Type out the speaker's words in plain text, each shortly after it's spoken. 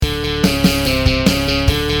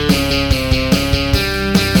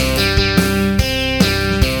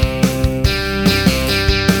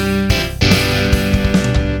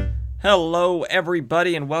Hello,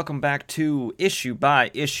 everybody, and welcome back to Issue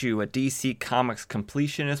by Issue, a DC Comics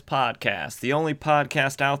completionist podcast. The only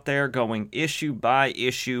podcast out there going issue by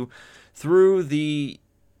issue through the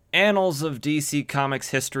annals of DC Comics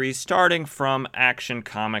history, starting from Action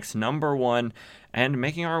Comics #1 and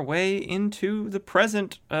making our way into the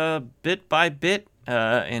present bit by bit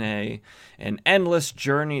in an endless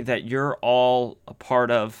journey that you're all a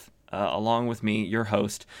part of, along with me, your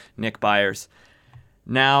host, Nick Byers.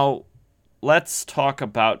 Now, let's talk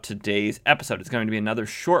about today's episode. It's going to be another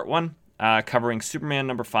short one, covering Superman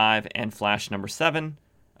 #5 and Flash #7,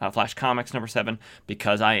 Flash Comics #7,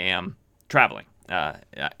 because I am traveling.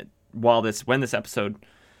 When this episode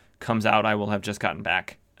comes out, I will have just gotten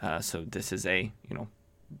back. So this is a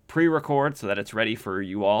pre-record so that it's ready for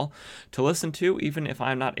you all to listen to, even if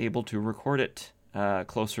I'm not able to record it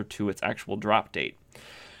closer to its actual drop date.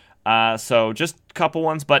 So just a couple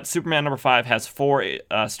ones, but Superman #5 has 4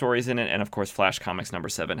 stories in it, and of course Flash Comics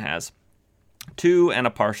 #7 has 2 and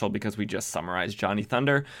a partial, because we just summarized Johnny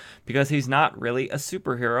Thunder, because he's not really a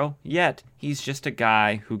superhero yet. He's just a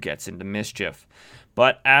guy who gets into mischief.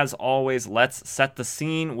 But as always, let's set the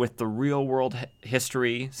scene with the real-world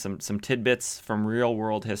history, some tidbits from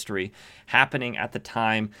real-world history happening at the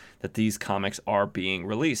time that these comics are being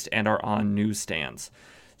released and are on newsstands.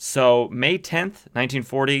 So, May 10th,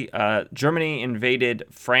 1940, Germany invaded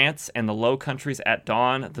France and the Low Countries at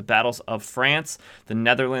dawn. The battles of France, the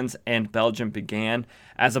Netherlands, and Belgium began.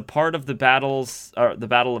 As a part of the Battle of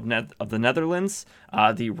the Netherlands,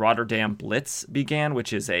 the Rotterdam Blitz began,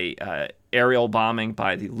 which is a aerial bombing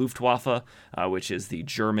by the Luftwaffe, which is the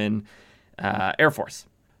German Air Force.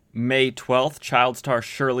 May 12th, child star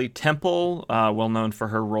Shirley Temple, well known for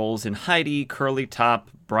her roles in Heidi, Curly Top,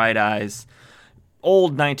 Bright Eyes,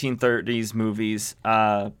 old 1930s movies,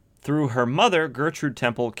 through her mother, Gertrude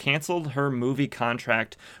Temple, canceled her movie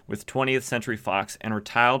contract with 20th Century Fox and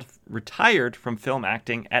retired from film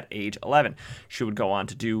acting at age 11. She would go on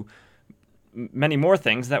to do many more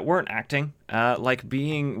things that weren't acting, like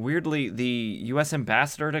being, weirdly, the U.S.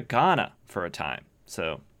 ambassador to Ghana for a time.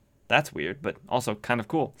 So that's weird, but also kind of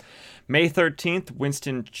cool. May 13th,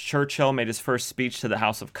 Winston Churchill made his first speech to the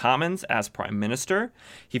House of Commons as Prime Minister.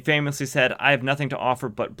 He famously said, "I have nothing to offer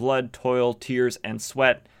but blood, toil, tears, and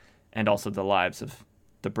sweat," and also the lives of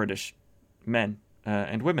the British men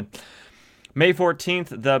and women. May 14th,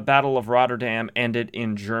 the Battle of Rotterdam ended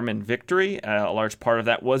in German victory. A large part of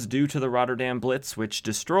that was due to the Rotterdam Blitz, which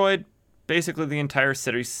destroyed basically the entire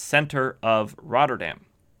city center of Rotterdam.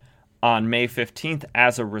 On May 15th,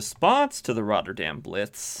 as a response to the Rotterdam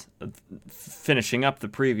Blitz, finishing up the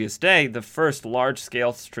previous day, the first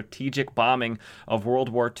large-scale strategic bombing of World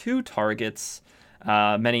War II targets,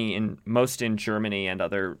 most in Germany and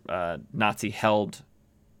other Nazi-held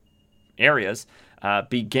areas,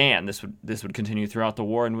 began. This would continue throughout the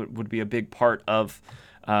war and would be a big part of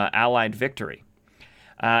Allied victory.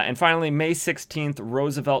 And finally, May 16th,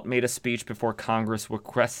 Roosevelt made a speech before Congress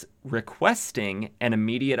requesting an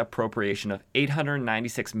immediate appropriation of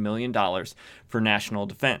 $896 million for national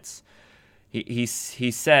defense. He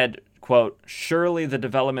said, quote, "Surely the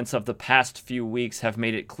developments of the past few weeks have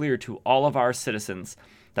made it clear to all of our citizens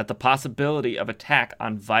that the possibility of attack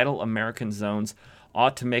on vital American zones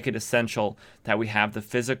ought to make it essential that we have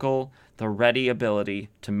the ready ability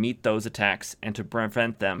to meet those attacks and to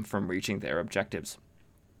prevent them from reaching their objectives."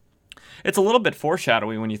 It's a little bit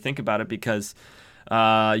foreshadowing when you think about it, because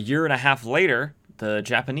a year and a half later, the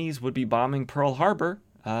Japanese would be bombing Pearl Harbor,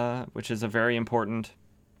 which is a very important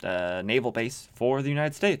naval base for the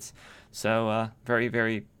United States. So very,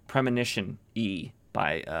 very premonition-y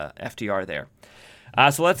by FDR there.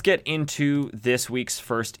 So let's get into this week's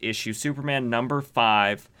first issue. Superman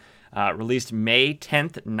 #5, released May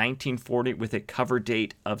 10th, 1940, with a cover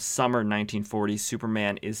date of summer 1940.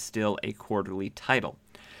 Superman is still a quarterly title.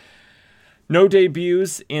 No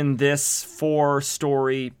debuts in this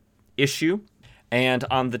 4-story issue. And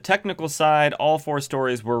on the technical side, all 4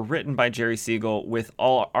 stories were written by Jerry Siegel, with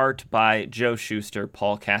all art by Joe Shuster,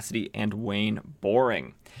 Paul Cassidy, and Wayne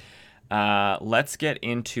Boring. Let's get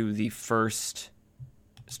into the first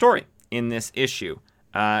story in this issue,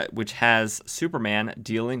 which has Superman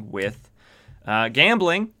dealing with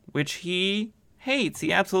gambling, which he hates.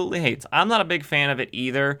 He absolutely hates. I'm not a big fan of it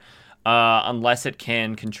either. Unless it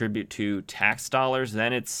can contribute to tax dollars,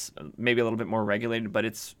 then it's maybe a little bit more regulated, but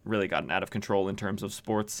it's really gotten out of control in terms of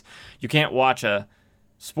sports. You can't watch a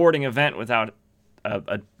sporting event without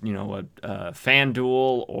a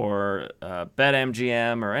FanDuel or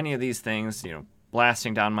BetMGM or any of these things,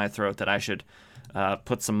 blasting down my throat that I should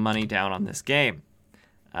put some money down on this game.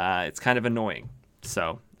 It's kind of annoying,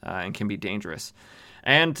 and can be dangerous.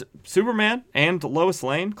 And Superman and Lois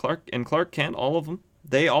Lane, Clark Kent, all of them,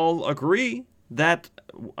 they all agree that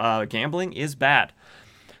gambling is bad.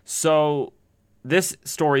 So this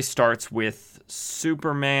story starts with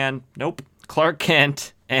Clark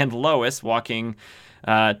Kent and Lois walking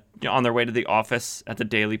on their way to the office at the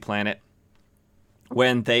Daily Planet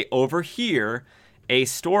when they overhear a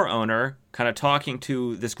store owner kind of talking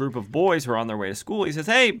to this group of boys who are on their way to school. He says,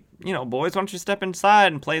 hey, boys, why don't you step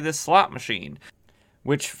inside and play this slot machine?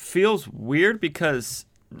 Which feels weird because,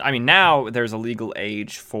 now there's a legal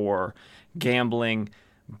age for gambling,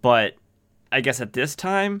 but I guess at this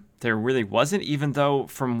time there really wasn't, even though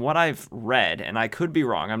from what I've read, and I could be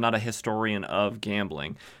wrong, I'm not a historian of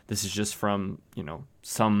gambling. This is just from,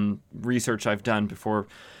 some research I've done before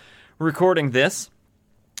recording this.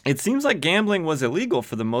 It seems like gambling was illegal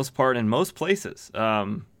for the most part in most places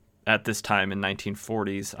at this time in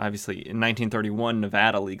 1940s. Obviously, in 1931,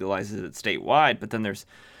 Nevada legalizes it statewide, but then there's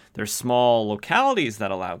small localities that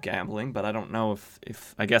allow gambling, but I don't know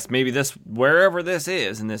if I guess maybe wherever this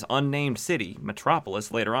is, in this unnamed city, metropolis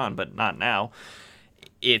later on, but not now,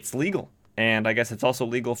 it's legal. And I guess it's also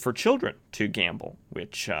legal for children to gamble,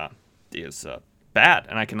 which is bad,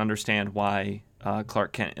 and I can understand why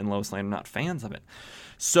Clark Kent and Lois Lane are not fans of it.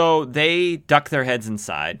 So they duck their heads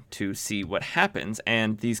inside to see what happens,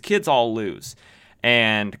 and these kids all lose.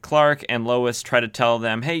 And Clark and Lois try to tell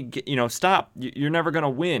them, hey, stop. You're never going to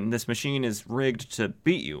win. This machine is rigged to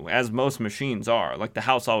beat you, as most machines are. Like the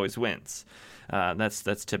house always wins.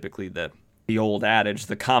 That's typically the old adage,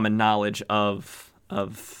 the common knowledge of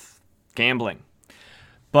gambling.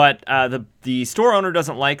 But the store owner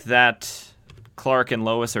doesn't like that Clark and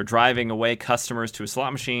Lois are driving away customers to a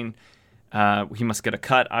slot machine. He must get a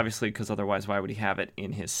cut, obviously, because otherwise why would he have it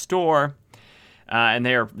in his store? And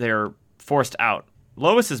they're forced out.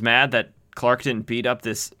 Lois is mad that Clark didn't beat up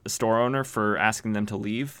this store owner for asking them to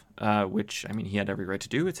leave, which, he had every right to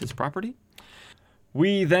do. It's his property.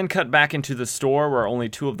 We then cut back into the store where only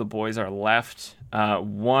two of the boys are left.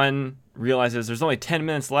 One realizes there's only 10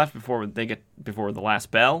 minutes left before the last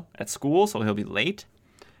bell at school, so he'll be late.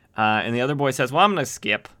 And the other boy says, well, I'm just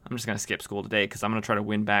going to skip school today because I'm going to try to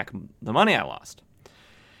win back the money I lost.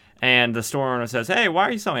 And the store owner says, hey, why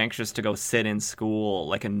are you so anxious to go sit in school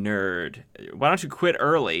like a nerd? Why don't you quit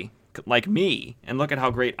early like me and look at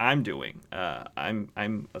how great I'm doing?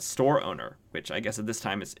 I'm a store owner, which I guess at this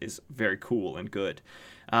time is very cool and good.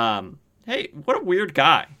 Hey, what a weird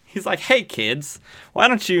guy. He's like, hey, kids, why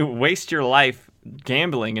don't you waste your life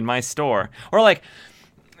gambling in my store? Or like,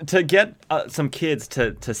 to get some kids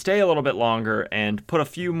to stay a little bit longer and put a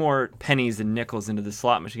few more pennies and nickels into the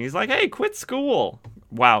slot machine. He's like, hey, quit school.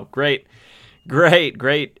 Wow, great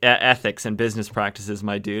ethics and business practices,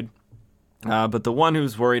 my dude. But the one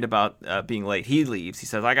who's worried about being late, he leaves. He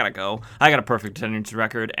says, I gotta go. I got a perfect attendance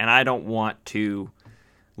record, and I don't want to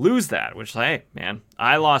lose that. Which, hey, man,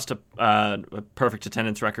 I lost a perfect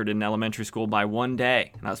attendance record in elementary school by 1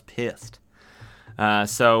 day, and I was pissed.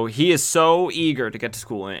 So he is so eager to get to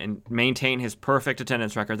school and maintain his perfect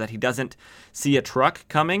attendance record that he doesn't see a truck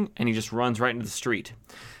coming, and he just runs right into the street.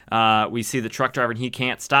 We see the truck driver, and he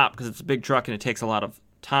can't stop because it's a big truck, and it takes a lot of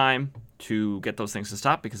time to get those things to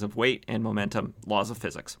stop because of weight and momentum, laws of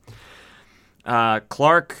physics.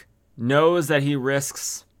 Clark knows that he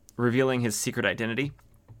risks revealing his secret identity,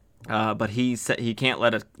 but he can't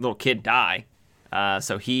let a little kid die.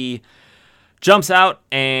 So he jumps out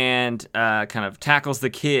and kind of tackles the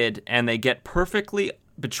kid, and they get perfectly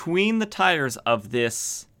between the tires of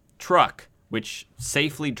this truck, which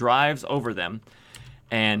safely drives over them.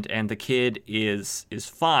 And the kid is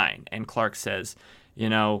fine. And Clark says,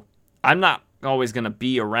 I'm not always going to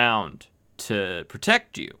be around to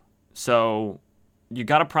protect you. So you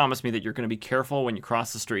got to promise me that you're going to be careful when you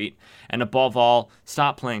cross the street. And above all,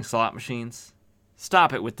 stop playing slot machines.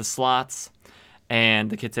 Stop it with the slots. And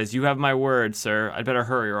the kid says, you have my word, sir. I'd better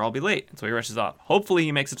hurry or I'll be late. And so he rushes off. Hopefully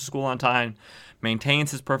he makes it to school on time,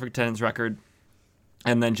 maintains his perfect attendance record,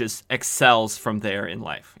 and then just excels from there in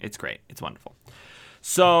life. It's great. It's wonderful.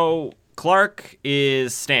 So Clark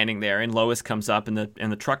is standing there, and Lois comes up, and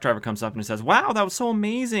the truck driver comes up and says, wow, that was so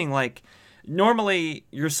amazing. Like, normally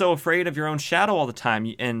you're so afraid of your own shadow all the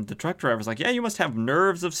time. And the truck driver's like, yeah, you must have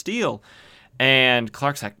nerves of steel. And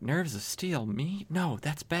Clark's like, nerves of steel? Me? No,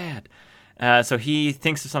 that's bad. So he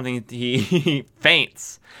thinks of something, he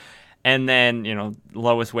faints. And then,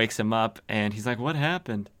 Lois wakes him up, and he's like, what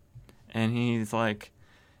happened? And he's like,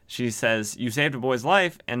 she says, you saved a boy's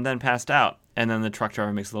life and then passed out. And then the truck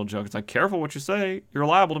driver makes a little joke. It's like, careful what you say. You're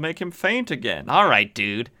liable to make him faint again. All right,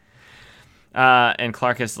 dude. And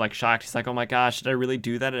Clark is like shocked. He's like, oh my gosh, did I really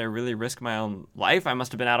do that? Did I really risk my own life? I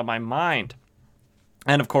must have been out of my mind.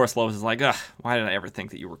 And of course, Lois is like, ugh, why did I ever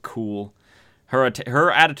think that you were cool?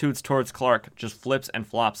 Her attitudes towards Clark just flips and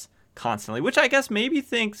flops constantly, which I guess maybe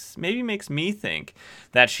makes me think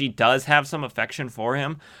that she does have some affection for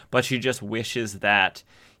him, but she just wishes that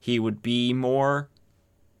he would be more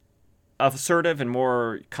assertive and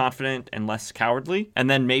more confident and less cowardly, and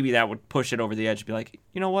then maybe that would push it over the edge and be like,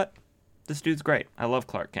 you know what? This dude's great. I love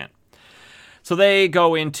Clark Kent. So they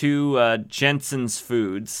go into Jensen's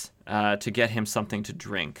Foods to get him something to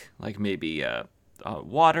drink, like maybe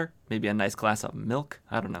water, maybe a nice glass of milk.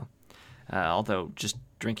 I don't know. Although just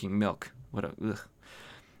drinking milk,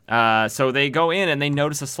 so they go in and they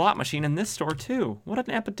notice a slot machine in this store too. What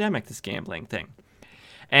an epidemic, this gambling thing.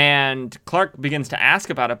 And Clark begins to ask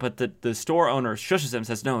about it, but the store owner shushes him and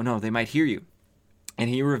says, no, they might hear you. And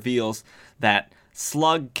he reveals that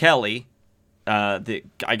Slug Kelly,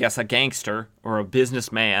 I guess a gangster or a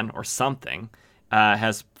businessman or something,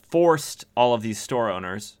 has forced all of these store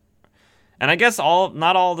owners. And I guess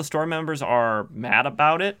not all the store members are mad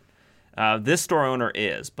about it. This store owner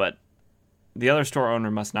is, but the other store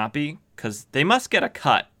owner must not be, because they must get a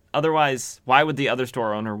cut. Otherwise, why would the other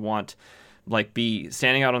store owner want, be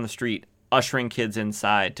standing out on the street, ushering kids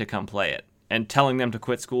inside to come play it, and telling them to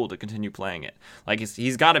quit school to continue playing it?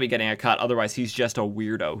 He's got to be getting a cut. Otherwise, he's just a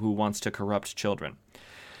weirdo who wants to corrupt children.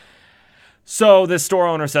 So this store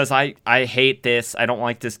owner says, I hate this. I don't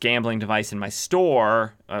like this gambling device in my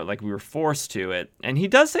store. We were forced to it. And he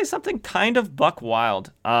does say something kind of buck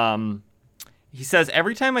wild. He says,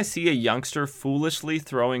 every time I see a youngster foolishly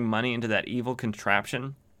throwing money into that evil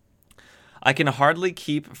contraption, I can hardly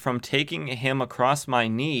keep from taking him across my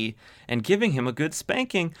knee and giving him a good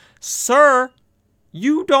spanking. Sir,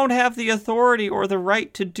 you don't have the authority or the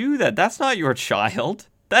right to do that. That's not your child.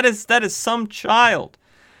 That is some child.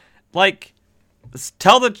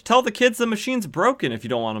 Tell the kids the machine's broken if you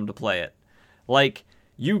don't want them to play it.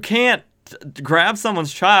 You can't grab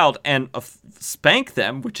someone's child and spank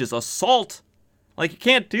them, which is assault. You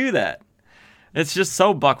can't do that. It's just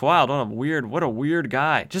so buck wild. What a weird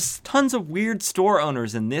guy. Just tons of weird store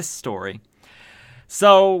owners in this story.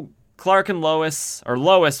 So Clark and Lois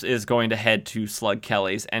is going to head to Slug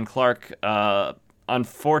Kelly's, and Clark,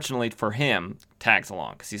 unfortunately for him, tags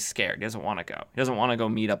along because he's scared. He doesn't want to go. He doesn't want to go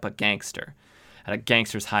meet up a gangster at a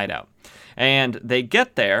gangster's hideout. And they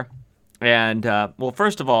get there, and,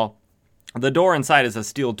 first of all, the door inside is a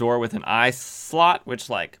steel door with an eye slot, which,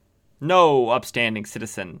 no upstanding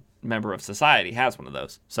citizen member of society has one of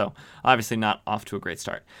those. So, obviously not off to a great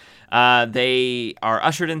start. They are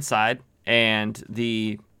ushered inside, and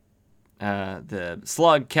the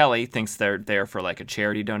Slug Kelly thinks they're there for a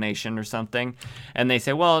charity donation or something. And they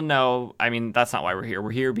say, well, no, that's not why we're here.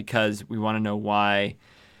 We're here because we want to know why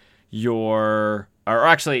they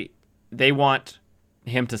want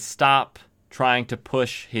him to stop trying to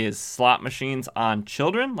push his slot machines on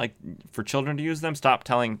children, for children to use them. Stop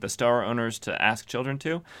telling the store owners to ask children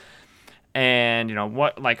to. And,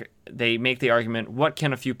 they make the argument, what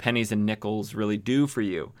can a few pennies and nickels really do for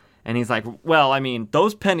you? And he's like, well,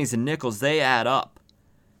 those pennies and nickels, they add up.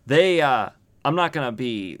 I'm not going to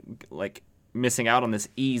be, missing out on this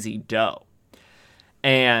easy dough.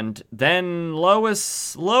 And then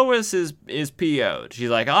Lois is PO'd. She's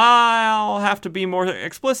like, I'll have to be more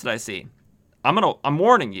explicit, I see. I'm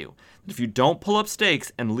warning you that if you don't pull up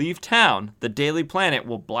stakes and leave town, the Daily Planet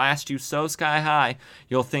will blast you so sky high,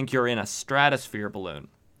 you'll think you're in a stratosphere balloon,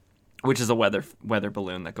 which is a weather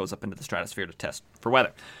balloon that goes up into the stratosphere to test for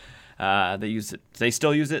weather. They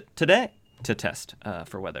still use it today to test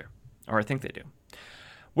for weather, or I think they do.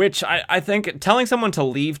 Which I think telling someone to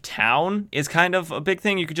leave town is kind of a big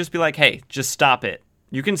thing. You could just be like, hey, just stop it.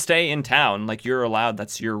 You can stay in town. You're allowed.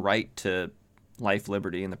 That's your right to life,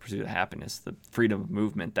 liberty, and the pursuit of happiness, the freedom of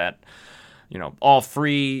movement that, all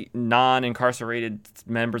free, non-incarcerated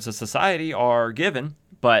members of society are given.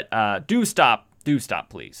 But do stop,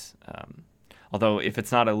 please. Although if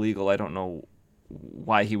it's not illegal, I don't know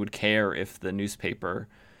why he would care if the newspaper...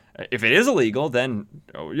 If it is illegal, then,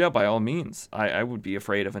 by all means, I would be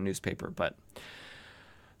afraid of a newspaper. But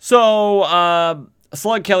so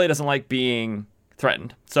Slug Kelly doesn't like being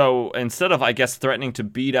threatened. So instead of, I guess, threatening to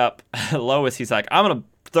beat up Lois, he's like, I'm going to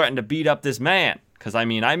threaten to beat up this man. Because, I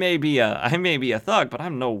may be a thug, but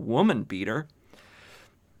I'm no woman beater.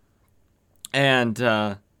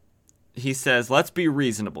 And he says, let's be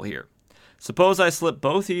reasonable here. Suppose I slip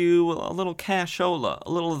both of you a little cashola, a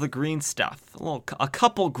little of the green stuff, a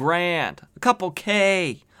couple grand, a couple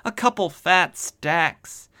K, a couple fat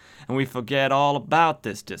stacks, and we forget all about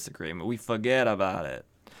this disagreement. We forget about it.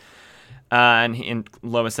 And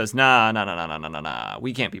Lois says, nah,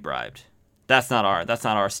 we can't be bribed. That's not our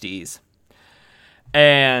steez.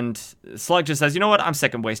 And Slug just says, you know what? I'm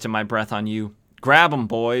sick of wasting my breath on you. Grab them,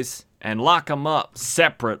 boys, and lock them up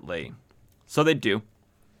separately. So they do.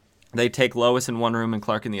 They take Lois in one room and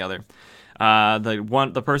Clark in the other.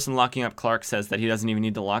 The person locking up Clark says that he doesn't even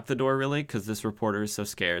need to lock the door, really, because this reporter is so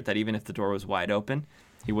scared that even if the door was wide open,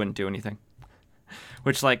 he wouldn't do anything.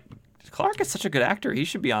 Which, like, Clark is such a good actor. He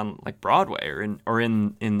should be on, like, Broadway or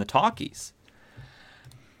in the talkies.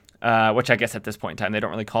 Which I guess at this point in time, they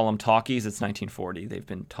don't really call them talkies. It's 1940. They've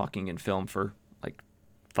been talking in film for, like,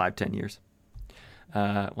 5-10 years.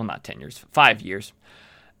 Well, not 10 years. 5 years.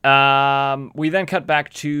 We then cut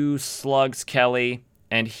back to Slug's Kelly,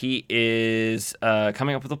 and he is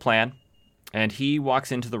coming up with a plan. And he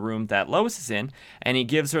walks into the room that Lois is in, and he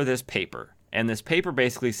gives her this paper. And this paper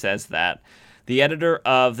basically says that the editor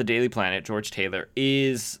of the Daily Planet, George Taylor,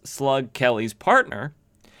 is Slug Kelly's partner,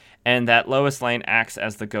 and that Lois Lane acts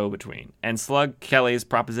as the go-between. And Slug Kelly's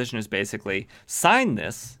proposition is basically, sign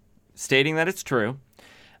this, stating that it's true,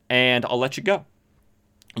 and I'll let you go.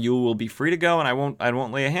 You will be free to go, and I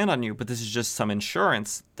won't lay a hand on you, but this is just some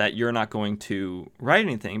insurance that you're not going to write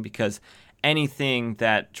anything, because anything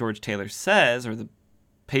that George Taylor says, or the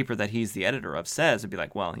paper that he's the editor of says, would be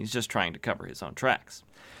like, well, he's just trying to cover his own tracks.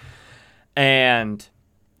 And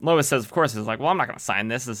Lois says, of course, is like, well, I'm not going to sign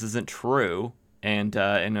this. This isn't true. And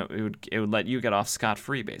it would let you get off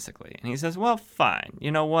scot-free, basically. And he says, well, fine. You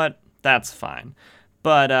know what? That's fine.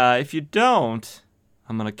 But if you don't,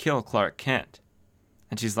 I'm going to kill Clark Kent.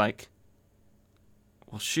 And she's like,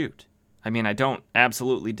 well, shoot. I mean, I don't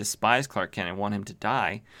absolutely despise Clark Kent and want him to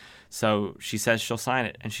die. So she says she'll sign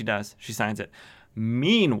it, and she does. She signs it.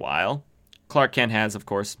 Meanwhile, Clark Kent has, of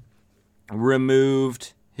course,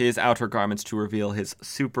 removed his outer garments to reveal his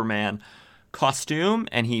Superman costume,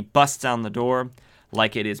 and he busts down the door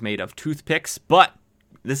like it is made of toothpicks, but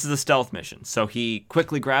this is a stealth mission, so he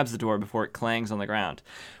quickly grabs the door before it clangs on the ground.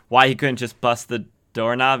 Why he couldn't just bust the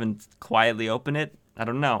doorknob and quietly open it, I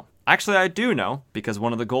don't know. Actually, I do know, because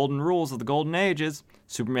one of the golden rules of the Golden Age is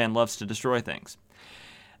Superman loves to destroy things.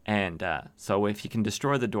 And so if he can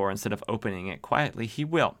destroy the door instead of opening it quietly, he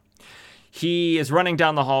will. He is running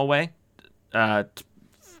down the hallway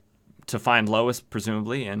to find Lois,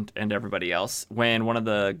 presumably, and everybody else, when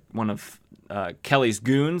one of Kelly's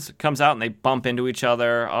goons comes out and they bump into each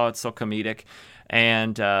other. Oh, it's so comedic.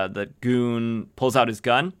 And the goon pulls out his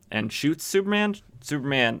gun and shoots Superman.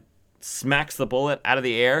 Superman smacks the bullet out of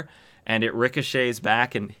the air, and it ricochets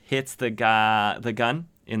back and hits the gun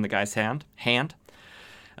in the guy's hand,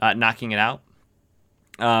 knocking it out.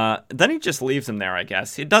 Then he just leaves him there, I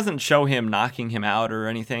guess. It doesn't show him knocking him out or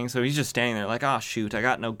anything, so he's just standing there like, oh, shoot, I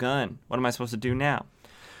got no gun. What am I supposed to do now?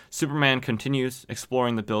 Superman continues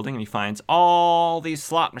exploring the building, and he finds all these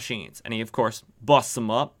slot machines, and he, of course, busts them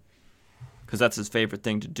up, because that's his favorite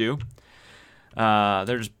thing to do.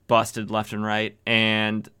 They're just busted left and right,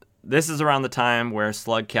 and this is around the time where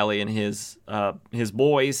Slug Kelly and his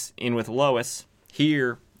boys in with Lois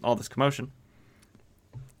hear all this commotion.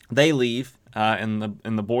 They leave, and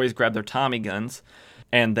the boys grab their Tommy guns,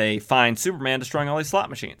 and they find Superman destroying all these slot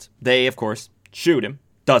machines. They, of course, shoot him.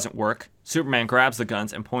 Doesn't work. Superman grabs the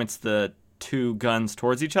guns and points the two guns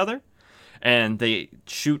towards each other, and they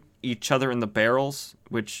shoot each other in the barrels,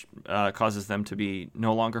 which causes them to be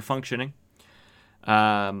no longer functioning.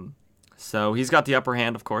 So he's got the upper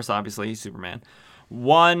hand, of course, obviously, he's Superman.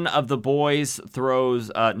 One of the boys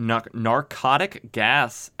throws narcotic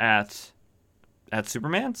gas at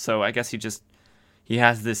Superman, so I guess he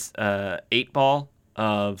has this 8-ball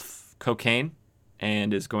of cocaine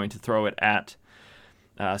and is going to throw it at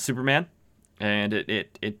Superman, and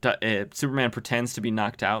Superman pretends to be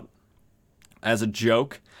knocked out as a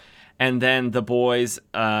joke, and then the boys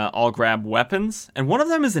all grab weapons, and one of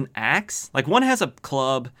them is an axe. Like, one has a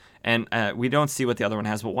club, and we don't see what the other one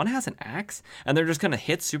has, but one has an axe, and they're just gonna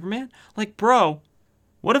hit Superman. Like, bro,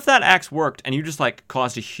 what if that axe worked and you just like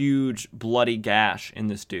caused a huge bloody gash in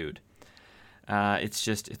this dude?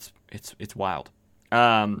 It's wild.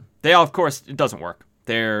 They all, of course, it doesn't work.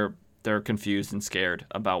 They're confused and scared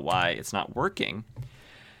about why it's not working.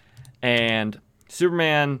 And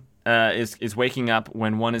Superman is waking up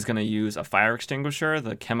when one is going to use a fire extinguisher,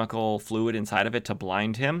 the chemical fluid inside of it, to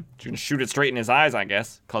blind him. She's going to shoot it straight in his eyes, I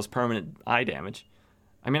guess, cause permanent eye damage.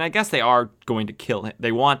 I mean, I guess they are going to kill him.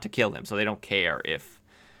 They want to kill him, so they don't care if,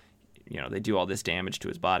 they do all this damage to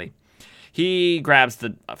his body. He grabs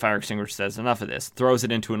the fire extinguisher, says, enough of this, throws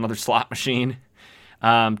it into another slot machine.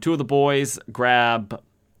 Two of the boys grab,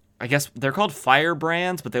 I guess they're called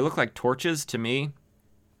firebrands, but they look like torches to me.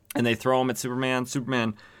 And they throw them at Superman.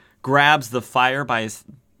 Superman grabs the fire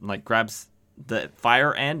grabs the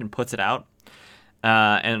fire end and puts it out.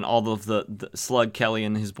 and all of the Slug Kelly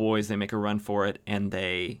and his boys, they make a run for it, and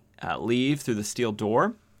they leave through the steel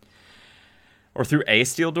door, or through a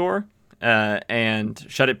steel door, and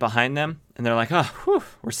shut it behind them. And they're like, oh, whew,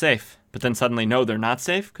 we're safe. But then suddenly, no, they're not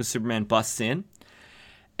safe, because Superman busts in.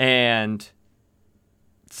 And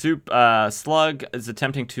Slug is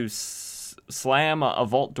attempting to slam a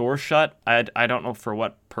vault door shut. I don't know for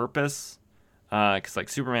what purpose, because like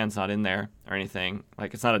Superman's not in there or anything.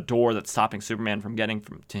 Like, it's not a door that's stopping Superman from getting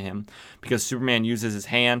to him, because Superman uses his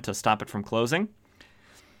hand to stop it from closing.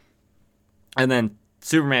 And then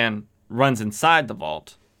Superman runs inside the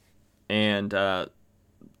vault, and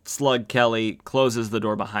Slug Kelly closes the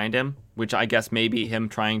door behind him, which I guess maybe him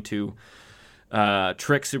trying to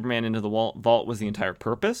trick Superman into the vault was the entire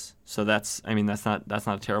purpose. So that's not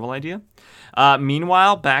a terrible idea.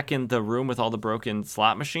 Meanwhile, back in the room with all the broken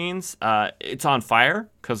slot machines, it's on fire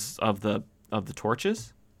because of the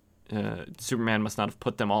torches. Superman must not have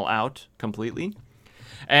put them all out completely,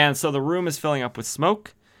 and so the room is filling up with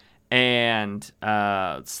smoke. And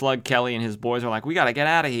Slug Kelly and his boys are like, we got to get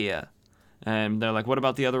out of here. And they're like, what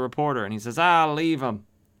about the other reporter? And he says, leave him.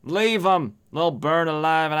 Leave them. They'll burn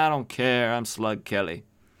alive, and I don't care. I'm Slug Kelly.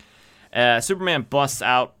 Superman busts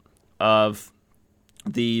out of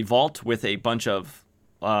the vault with a bunch of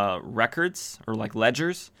records, or like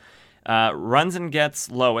ledgers, runs and gets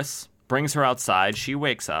Lois, brings her outside. She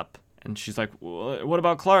wakes up, and she's like, what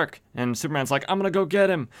about Clark? And Superman's like, I'm going to go get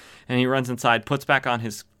him. And he runs inside, puts back on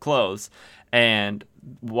his clothes, and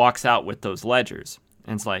walks out with those ledgers.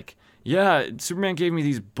 And it's like, yeah, Superman gave me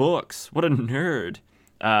these books. What a nerd.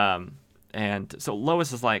 And so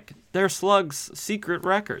Lois is like, they're Slug's secret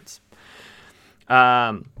records.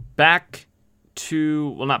 A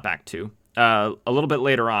little bit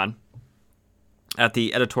later on, at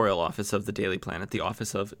the editorial office of the Daily Planet, the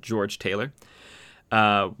office of George Taylor,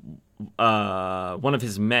 one of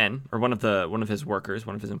his men, or one of his workers,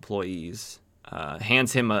 one of his employees,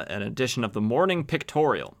 hands him an edition of the Morning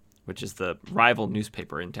Pictorial, which is the rival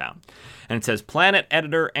newspaper in town. And it says, Planet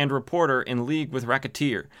editor and reporter in league with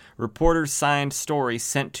racketeer. Reporter's signed story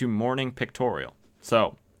sent to Morning Pictorial.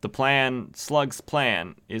 So, Slug's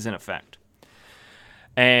plan is in effect.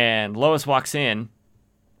 And Lois walks in,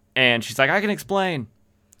 and she's like, I can explain.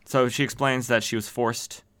 So she explains that she was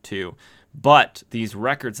forced to, but these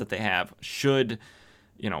records that they have should,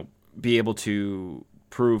 be able to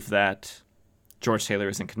prove that George Taylor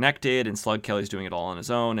isn't connected, and Slug Kelly's doing it all on his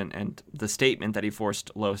own, and the statement that he forced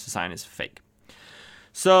Lois to sign is fake.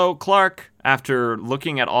 So Clark, after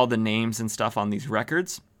looking at all the names and stuff on these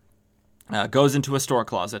records, goes into a store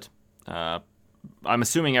closet. I'm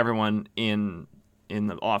assuming everyone in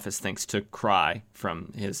the office thinks to cry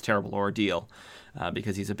from his terrible ordeal,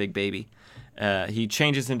 because he's a big baby. He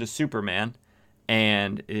changes into Superman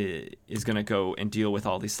and is going to go and deal with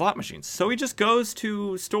all these slot machines. So he just goes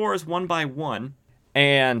to stores one by one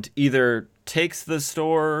and either takes the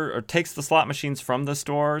slot machines from the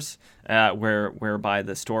stores, whereby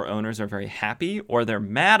the store owners are very happy, or they're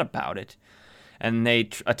mad about it, and they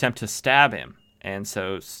attempt to stab him. And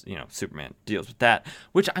so, Superman deals with that,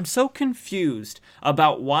 which I'm so confused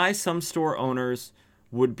about why some store owners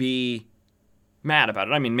would be mad about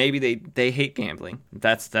it. I mean, maybe they hate gambling.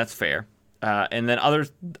 That's fair. And then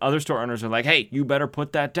other store owners are like, hey, you better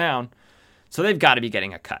put that down. So they've got to be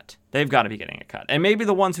getting a cut. And maybe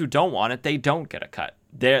the ones who don't want it, they don't get a cut.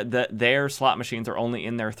 Their slot machines are only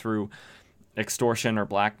in there through extortion or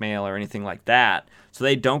blackmail or anything like that. So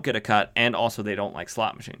they don't get a cut, and also they don't like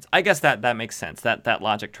slot machines. I guess that makes sense. That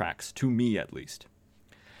logic tracks, to me at least.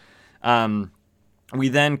 We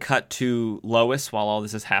then cut to Lois while all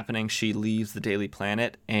this is happening. She leaves the Daily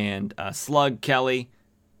Planet, and Slug Kelly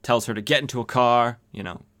tells her to get into a car. She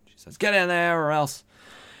says, get in there or else.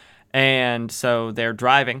 And so they're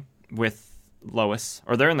driving with Lois,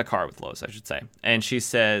 or they're in the car with Lois, I should say. And she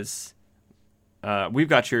says, we've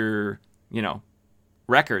got your,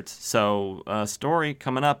 records. So a story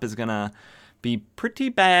coming up is going to be pretty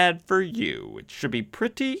bad for you. It should be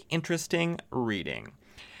pretty interesting reading.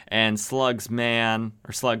 And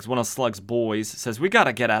one of Slug's boys says, we got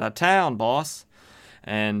to get out of town, boss.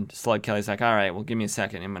 And Slug Kelly's like, all right, well, give me a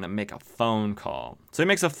second. I'm going to make a phone call. So he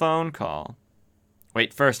makes a phone call.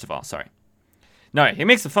 Wait, first of all, sorry. No, he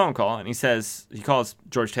makes a phone call, and he calls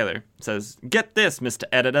George Taylor, says, get this, Mr.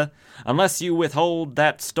 Editor. Unless you withhold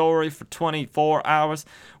that story for 24 hours,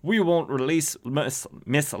 we won't release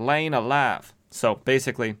Miss Lane alive. So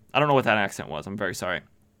basically, I don't know what that accent was. I'm very sorry.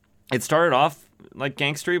 It started off like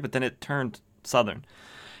gangstery, but then it turned southern.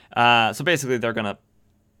 So basically, they're going to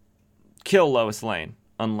kill Lois Lane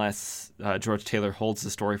unless George Taylor holds the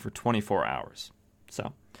story for 24 hours.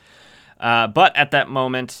 So But at that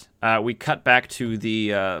moment, we cut back to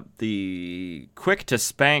the quick to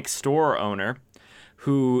spank store owner,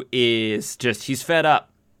 who is he's fed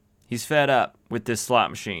up. He's fed up with this slot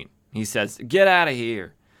machine. He says, "Get out of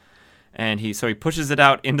here!" And he pushes it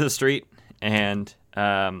out into the street, and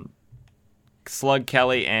Slug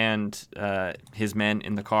Kelly and his men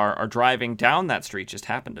in the car are driving down that street, just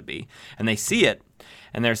happen to be, and they see it,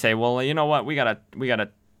 and they say, "Well, you know what? We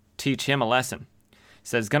gotta teach him a lesson." He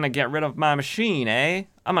says, "Gonna get rid of my machine, eh?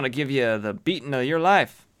 I'm gonna give you the beating of your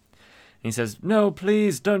life." And he says, "No,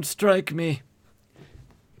 please don't strike me."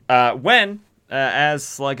 As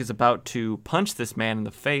Slug is about to punch this man in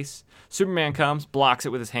the face, Superman comes, blocks it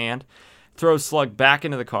with his hand, throws Slug back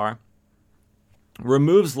into the car,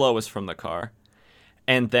 removes Lois from the car,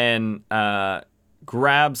 and then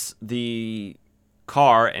grabs the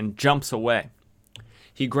car and jumps away.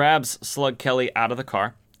 He grabs Slug Kelly out of the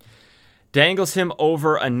car, dangles him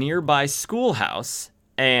over a nearby schoolhouse,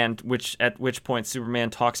 at which point Superman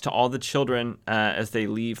talks to all the children as they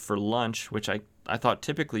leave for lunch, which I thought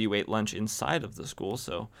typically you ate lunch inside of the school,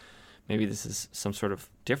 so maybe this is some sort of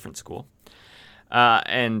different school.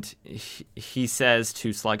 And he says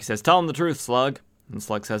to Slug, "Tell him the truth, Slug." And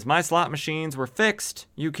Slug says, "My slot machines were fixed.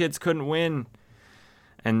 You kids couldn't win."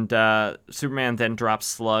 And Superman then drops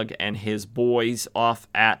Slug and his boys off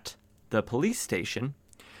at the police station,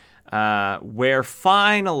 where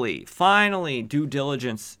finally due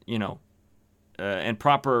diligence, and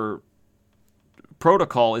proper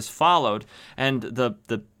protocol is followed, and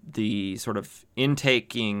the sort of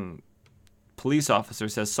intaking police officer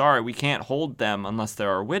says, "Sorry, we can't hold them unless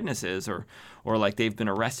there are witnesses or like they've been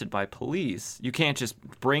arrested by police. You can't just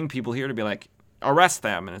bring people here to be like, arrest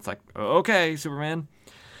them." And it's like, "Okay, Superman."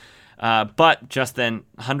 But just then,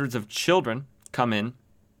 hundreds of children come in,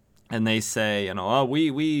 and they say, "Oh,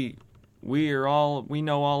 we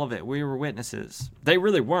know all of it. We were witnesses." They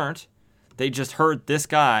really weren't. They just heard this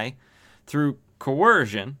guy, through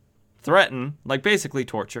coercion, threaten, like basically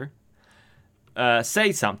torture,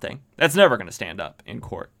 say something that's never going to stand up in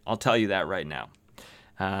court. I'll tell you that right now.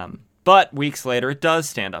 But weeks later, it does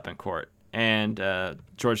stand up in court. And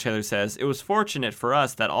George Taylor says, "It was fortunate for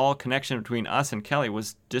us that all connection between us and Kelly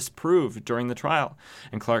was disproved during the trial."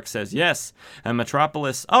 And Clark says, "Yes, and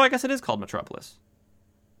Metropolis..." Oh, I guess it is called Metropolis.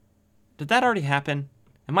 Did that already happen?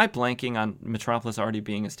 Am I blanking on Metropolis already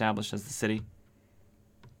being established as the city?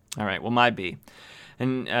 All right, well, might be.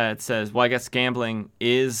 And it says, well, I guess gambling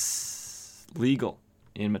is legal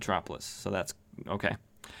in Metropolis, so that's okay.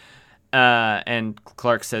 And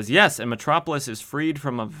Clark says, "Yes, and Metropolis is freed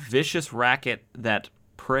from a vicious racket that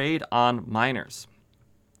preyed on minors."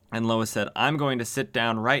 And Lois said, "I'm going to sit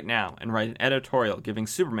down right now and write an editorial giving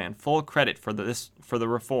Superman full credit for the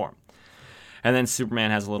reform." And then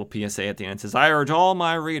Superman has a little PSA at the end and says, "I urge all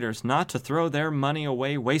my readers not to throw their money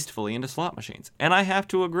away wastefully into slot machines." And I have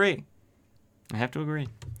to agree.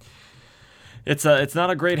 It's not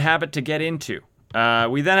a great habit to get into.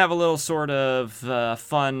 We then have a little sort of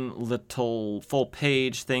fun little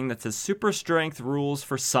full-page thing that says super strength rules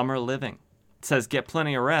for summer living. It says get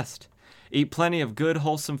plenty of rest, eat plenty of good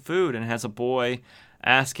wholesome food, and has a boy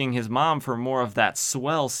asking his mom for more of that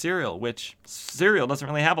swell cereal, which cereal doesn't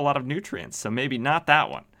really have a lot of nutrients, so maybe not that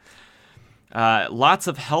one. Lots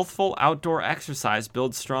of healthful outdoor exercise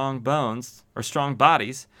builds strong bones, or strong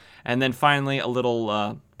bodies. And then finally, a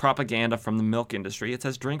little propaganda from the milk industry. It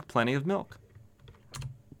says drink plenty of milk.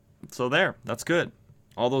 So that's good.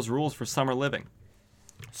 All those rules for summer living.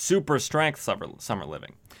 Super strength summer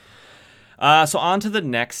living. So on to the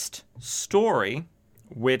next story,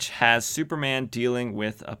 which has Superman dealing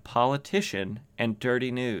with a politician and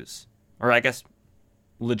dirty news. Or I guess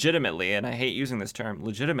legitimately, and I hate using this term,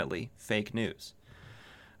 legitimately fake news.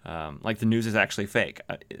 Like the news is actually fake.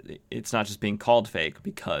 It's not just being called fake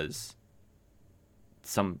because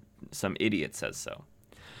some idiot says so.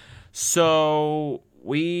 So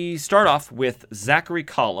we start off with Zachary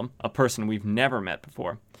Collum, a person we've never met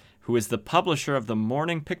before, who is the publisher of the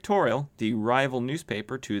Morning Pictorial, the rival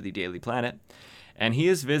newspaper to the Daily Planet. And he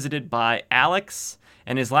is visited by Alex,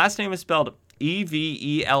 and his last name is spelled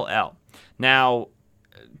Evell. Now,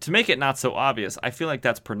 to make it not so obvious, I feel like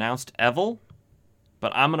that's pronounced Evil,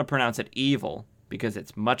 but I'm going to pronounce it Evil because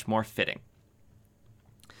it's much more fitting.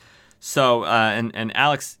 So, and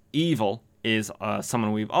Alex Evil is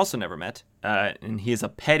someone we've also never met, and he is a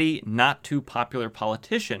petty, not too popular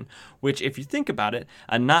politician, which, if you think about it,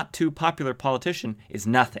 a not too popular politician is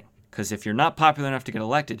nothing, because if you're not popular enough to get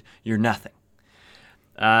elected, you're nothing.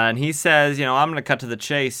 And he says, I'm going to cut to the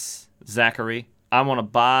chase, Zachary. I want to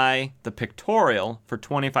buy the Pictorial for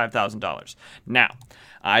 $25,000. Now,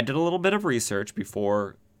 I did a little bit of research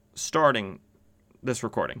before starting this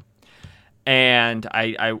recording. And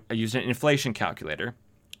I used an inflation calculator.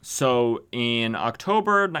 So in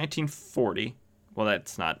October 1940, well,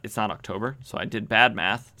 it's not October, so I did bad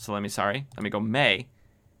math. So let me go May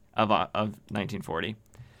of 1940.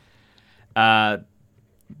 The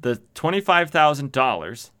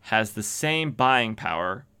 $25,000 has the same buying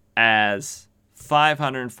power as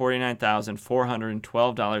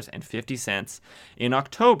 $549,412.50 in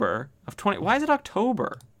October of 20. Why is it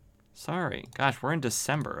October? Sorry. Gosh, we're in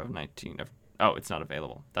December of 19. Oh, it's not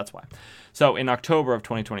available. That's why. So in October of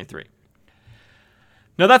 2023.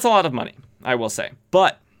 Now, that's a lot of money, I will say.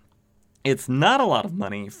 But it's not a lot of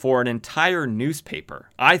money for an entire newspaper,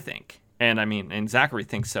 I think. And Zachary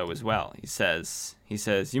thinks so as well. He says,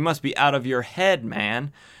 you must be out of your head,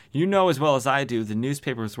 man. You know as well as I do the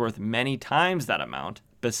newspaper is worth many times that amount.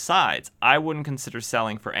 Besides, I wouldn't consider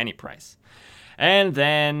selling for any price. And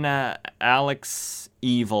then Alex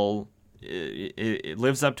Evil it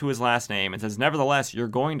lives up to his last name and says, nevertheless, you're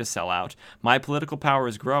going to sell out. My political power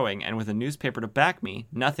is growing, and with a newspaper to back me,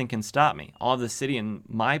 nothing can stop me. I'll have the city in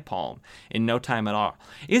my palm in no time at all.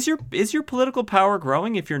 Is your political power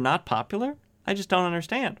growing if you're not popular? I just don't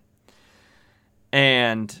understand.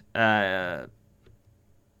 And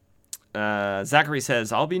Zachary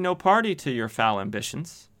says, I'll be no party to your foul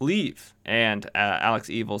ambitions. Leave. And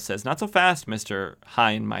Alex Evil says, not so fast, Mr.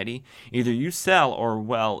 High and Mighty. Either you sell or,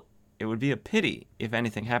 well, it would be a pity if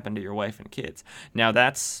anything happened to your wife and kids. Now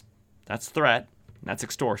that's threat, that's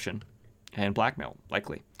extortion, and blackmail,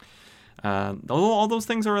 likely. All those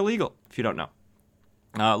things are illegal, if you don't know.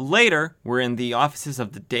 Later, we're in the offices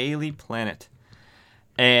of the Daily Planet.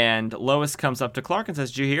 And Lois comes up to Clark and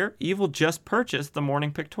says, did you hear? Evil just purchased the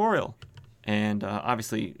Morning Pictorial. And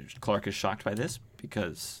obviously, Clark is shocked by this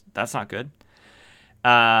because that's not good.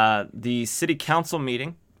 The city council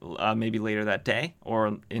meeting, maybe later that day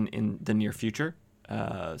or in the near future,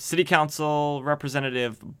 City Council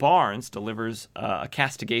Representative Barnes delivers a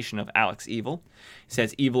castigation of Alex Evil. He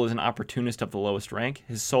says Evil is an opportunist of the lowest rank.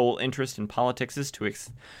 His sole interest in politics is to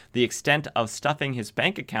the extent of stuffing his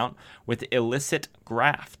bank account with illicit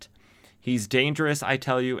graft. He's dangerous, I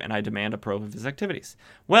tell you, and I demand a probe of his activities.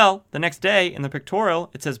 Well, the next day in the pictorial,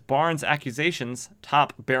 it says Barnes' accusations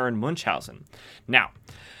top Baron Munchausen. Now,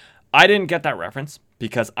 I didn't get that reference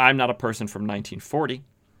because I'm not a person from 1940.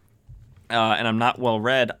 And I'm not well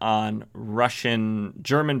read on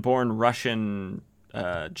German-born Russian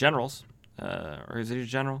generals. Or is he a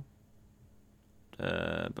general?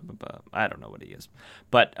 I don't know what he is.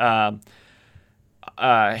 But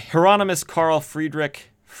Hieronymus Karl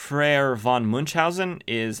Friedrich Freyer von Munchausen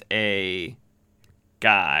is a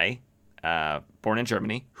guy born in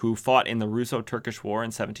Germany who fought in the Russo-Turkish War in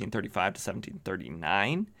 1735 to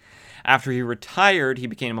 1739. After he retired, he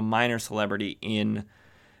became a minor celebrity in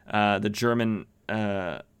the German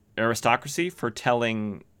aristocracy for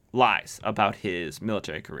telling lies about his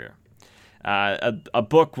military career. A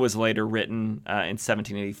book was later written in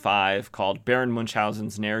 1785 called Baron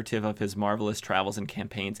Munchausen's Narrative of His Marvelous Travels and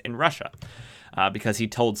Campaigns in Russia, because he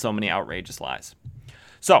told so many outrageous lies.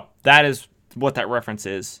 So that is what that reference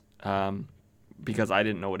is, because I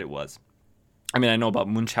didn't know what it was. I mean, I know about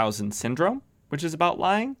Munchausen syndrome, which is about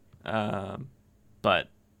lying, but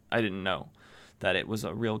I didn't know that it was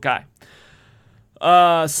a real guy.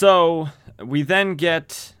 So we then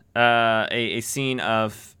get a scene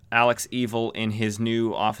of Alex Evil in his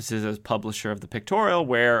new offices as publisher of the Pictorial,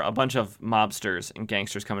 where a bunch of mobsters and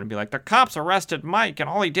gangsters come in and be like, the cops arrested Mike and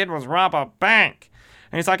all he did was rob a bank.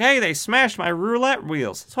 And he's like, hey, they smashed my roulette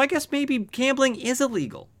wheels. So I guess maybe gambling is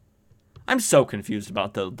illegal. I'm so confused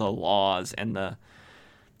about the laws and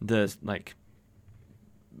the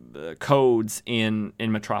codes in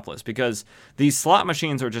Metropolis, because these slot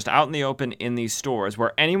machines are just out in the open in these stores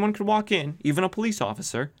where anyone could walk in, even a police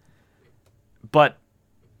officer, but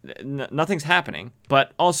nothing's happening.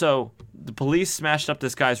 But also, the police smashed up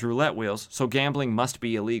this guy's roulette wheels, so gambling must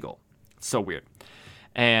be illegal. It's so weird.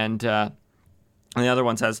 And the other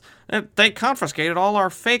one says, they confiscated all our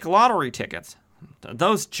fake lottery tickets.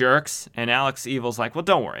 Those jerks. And Alex Evil's like, well,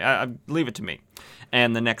 don't worry, I leave it to me.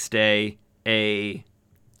 And the next day, a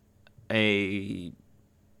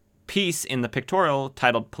piece in the Pictorial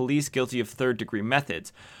titled Police Guilty of Third-Degree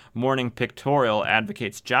Methods. Morning Pictorial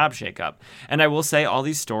advocates job shakeup. And I will say all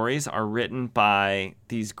these stories are written by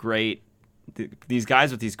these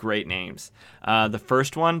guys with these great names. The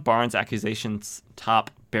first one, Barnes' Accusations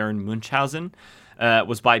Top Baron Munchausen,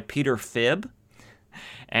 was by Peter Phibb.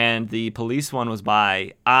 And the police one was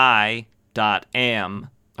by M.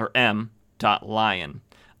 Lion.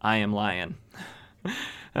 I am Lion.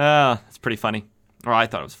 It's pretty funny. Or I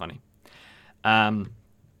thought it was funny.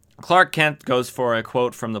 Clark Kent goes for a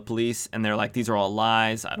quote from the police, and they're like, these are all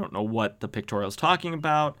lies. I don't know what the pictorial's talking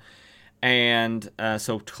about. And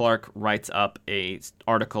so Clark writes up a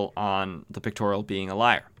article on the pictorial being a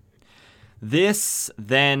liar. This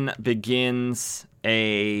then begins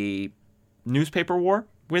a newspaper war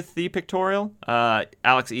with the pictorial.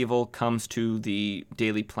 Alex Evil comes to the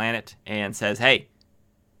Daily Planet and says, hey,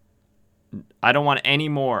 I don't want any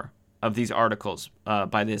more of these articles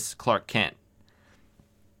by this Clark Kent.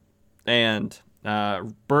 And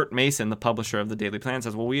Bert Mason, the publisher of the Daily Planet,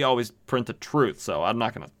 says, well, we always print the truth, so I'm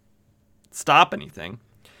not going to stop anything.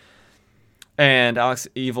 And Alex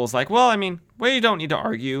Evil's like, well, I mean, we don't need to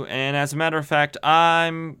argue. And as a matter of fact,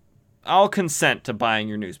 I'll consent to buying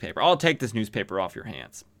your newspaper. I'll take this newspaper off your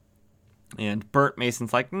hands. And Bert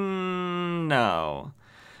Mason's like, no.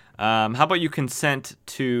 How about you consent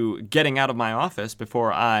to getting out of my office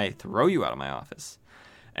before I throw you out of my office?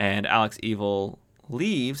 And Alex Evil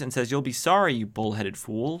leaves and says, you'll be sorry, you bullheaded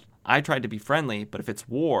fool. I tried to be friendly, but if it's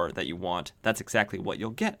war that you want, that's exactly what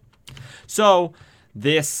you'll get. So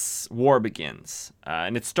this war begins,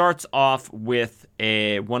 and it starts off with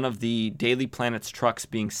one of the Daily Planet's trucks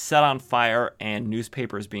being set on fire and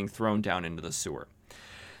newspapers being thrown down into the sewer.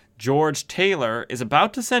 George Taylor is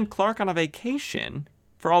about to send Clark on a vacation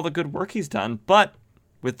for all the good work he's done, but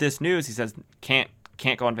with this news, he says, can't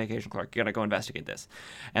go on vacation, Clark. You gotta go investigate this.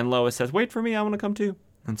 And Lois says, wait for me, I want to come too.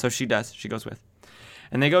 And so she does. She goes with.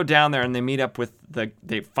 And they go down there and they meet up with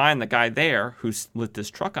they find the guy there who's lit this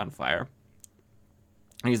truck on fire.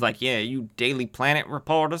 And he's like, yeah, you Daily Planet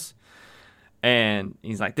reporters. And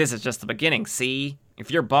he's like, this is just the beginning, see?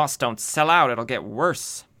 If your boss don't sell out, it'll get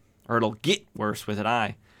worse. Or it'll get worse with an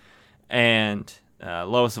I. And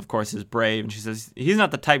Lois, of course, is brave. And she says, he's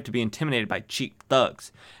not the type to be intimidated by cheap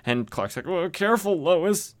thugs. And Clark's like, well, careful,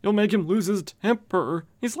 Lois. You'll make him lose his temper.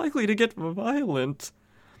 He's likely to get violent.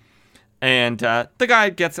 And the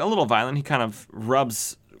guy gets a little violent. He kind of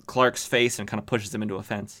rubs Clark's face and kind of pushes him into a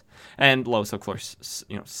fence. And Lois, of course,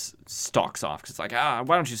 stalks off. Because it's like, why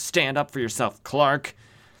don't you stand up for yourself, Clark?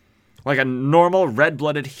 Like a normal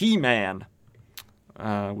red-blooded He-Man.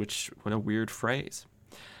 What a weird phrase.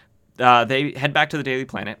 They head back to the Daily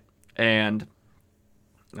Planet. And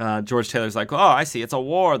George Taylor's like, oh, I see. It's a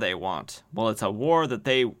war they want. Well, it's a war that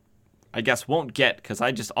they, I guess, won't get. Because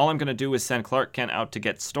all I'm going to do is send Clark Kent out to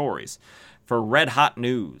get stories for red-hot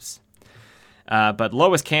news. But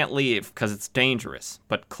Lois can't leave because it's dangerous.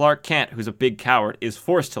 But Clark Kent, who's a big coward, is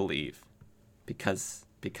forced to leave. Because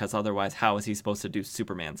otherwise, how is he supposed to do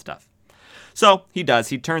Superman stuff? So he does.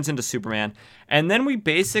 He turns into Superman. And then we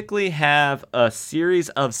basically have a series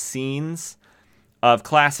of scenes of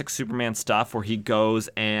classic Superman stuff where he goes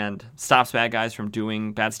and stops bad guys from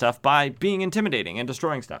doing bad stuff by being intimidating and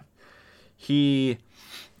destroying stuff. He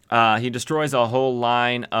destroys a whole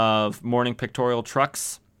line of morning pictorial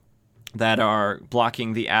trucks that are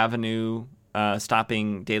blocking the avenue,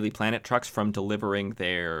 stopping Daily Planet trucks from delivering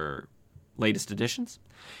their latest editions.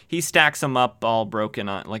 He stacks them up all broken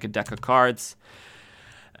on like a deck of cards.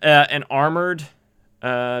 An armored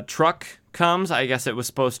truck comes. I guess it was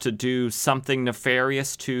supposed to do something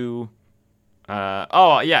nefarious to...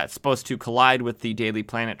 it's supposed to collide with the Daily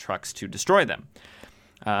Planet trucks to destroy them.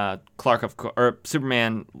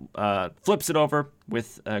 Superman flips it over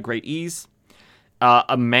with great ease.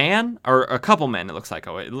 A man, or a couple men, it looks like.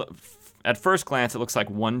 At first glance, it looks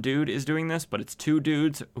like one dude is doing this, but it's two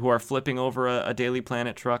dudes who are flipping over a Daily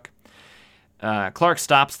Planet truck. Clark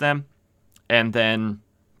stops them, and then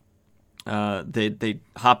they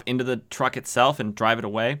hop into the truck itself and drive it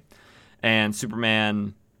away. And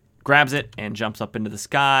Superman grabs it and jumps up into the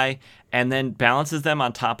sky, and then balances them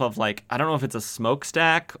on top of, like, I don't know if it's a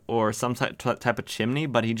smokestack or some type of chimney,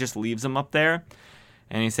 but he just leaves them up there.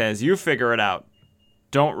 And he says, you figure it out.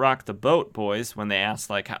 Don't rock the boat, boys, when they ask,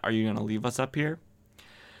 like, are you going to leave us up here?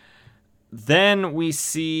 Then we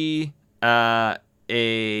see a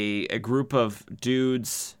group of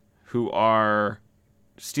dudes who are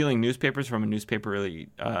stealing newspapers from a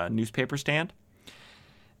newspaper stand.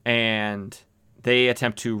 And they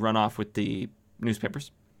attempt to run off with the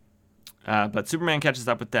newspapers. But Superman catches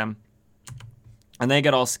up with them. And they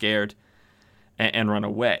get all scared and run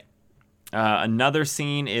away. Another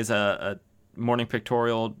scene is a morning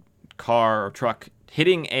pictorial car or truck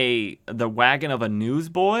hitting the wagon of a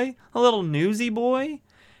newsboy, a little newsy boy,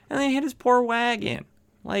 and they hit his poor wagon.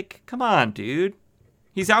 Like, come on, dude.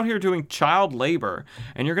 He's out here doing child labor,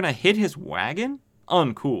 and you're gonna hit his wagon?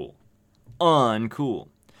 Uncool.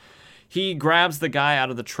 He grabs the guy out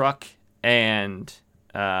of the truck and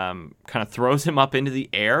kind of throws him up into the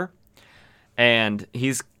air, and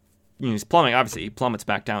he's plummeting. Obviously, he plummets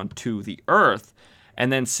back down to the earth.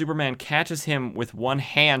 and then Superman catches him with one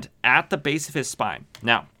hand at the base of his spine.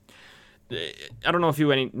 Now, I don't know if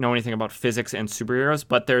you know anything about physics and superheroes,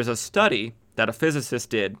 but there's a study that a physicist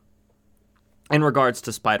did in regards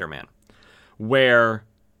to Spider-Man, where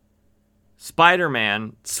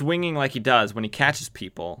Spider-Man, swinging like he does when he catches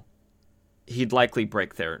people, he'd likely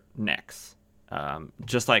break their necks.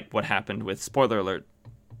 Just like what happened with, spoiler alert,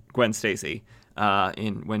 Gwen Stacy,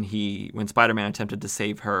 when Spider-Man attempted to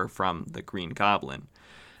save her from the Green Goblin.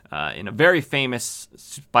 In a very famous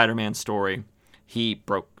Spider-Man story, he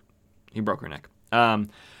broke her neck.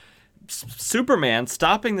 Superman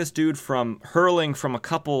stopping this dude from hurtling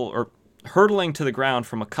to the ground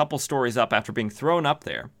from a couple stories up after being thrown up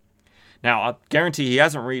there. Now, I'll guarantee he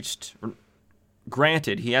hasn't reached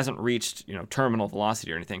terminal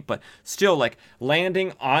velocity or anything, but still, like,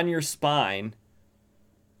 landing on your spine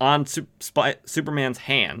on Superman's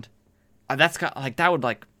hand, that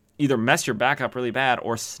would either mess your back up really bad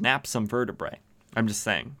or snap some vertebrae. I'm just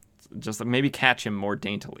saying. Just maybe catch him more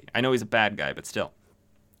daintily. I know he's a bad guy, but still.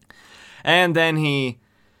 And then he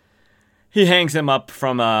hangs him up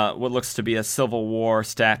from what looks to be a Civil War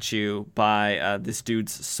statue by this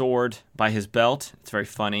dude's sword by his belt. It's very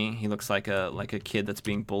funny. He looks like a kid that's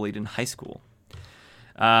being bullied in high school.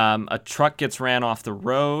 A truck gets ran off the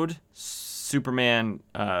road. Superman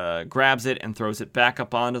grabs it and throws it back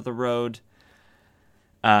up onto the road.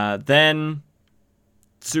 Then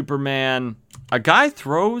Superman, a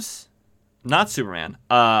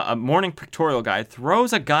morning pictorial guy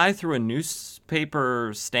throws a guy through a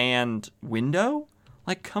newspaper stand window.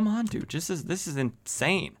 Like, come on, dude, this is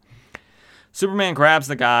insane. Superman grabs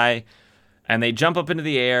the guy, and they jump up into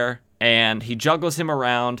the air, and he juggles him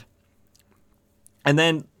around, and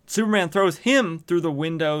then Superman throws him through the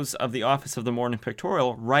windows of the office of the morning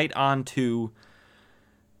pictorial right onto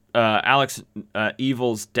Alex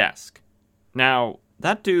Evil's desk. Now,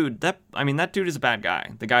 that dude is a bad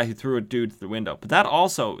guy. The guy who threw a dude through the window. But that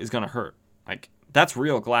also is going to hurt. Like, that's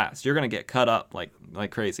real glass. You're going to get cut up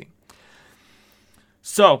like crazy.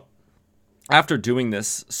 So, after doing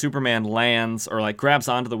this, Superman lands or grabs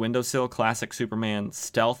onto the windowsill, classic Superman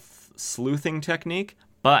stealth sleuthing technique.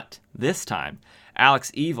 But this time,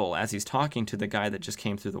 Alex Evil, as he's talking to the guy that just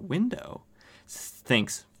came through the window,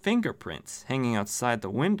 thinks fingerprints hanging outside the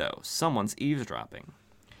window. Someone's eavesdropping.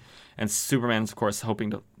 And Superman's, of course,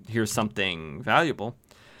 hoping to hear something valuable.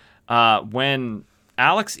 When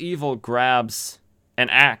Alex Evil grabs an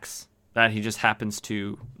axe that he just happens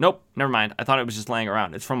to... Nope, never mind. I thought it was just laying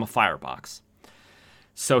around. It's from a firebox.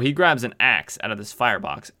 So he grabs an axe out of this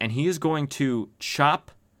firebox, and he is going to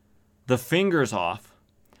chop the fingers off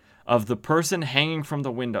of the person hanging from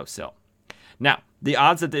the windowsill. Now, the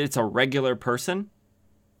odds that it's a regular person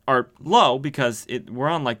are low because we're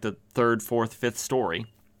on the third, fourth, fifth story.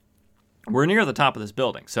 We're near the top of this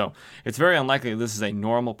building, so it's very unlikely this is a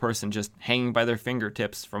normal person just hanging by their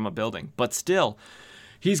fingertips from a building. But still,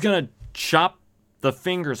 he's going to chop the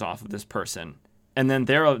fingers off of this person, and then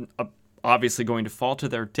they're obviously going to fall to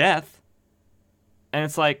their death. And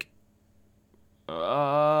it's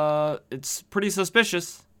it's pretty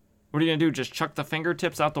suspicious. What are you going to do, just chuck the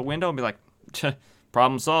fingertips out the window and be like,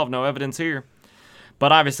 problem solved, no evidence here?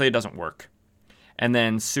 But obviously it doesn't work. And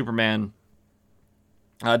then Superman...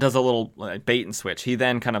 does a little bait and switch. He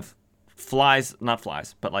then kind of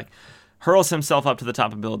hurls himself up to the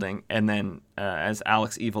top of the building, and then as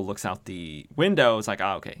Alex Evil looks out the window, it's like,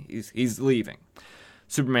 okay, he's leaving.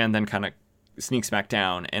 Superman then kind of sneaks back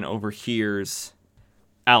down and overhears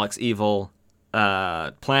Alex Evil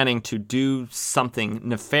planning to do something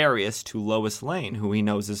nefarious to Lois Lane, who he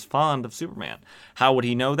knows is fond of Superman. How would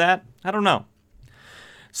he know that? I don't know.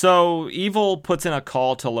 So Evil puts in a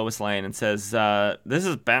call to Lois Lane and says, this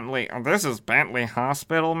is Bentley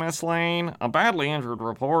Hospital, Miss Lane. A badly injured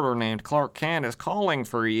reporter named Clark Kent is calling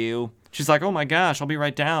for you. She's like, oh my gosh, I'll be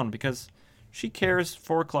right down, because she cares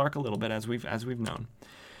for Clark a little bit, as we've known.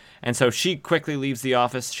 And so she quickly leaves the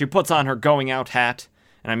office. She puts on her going out hat,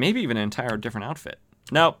 and maybe even an entire different outfit.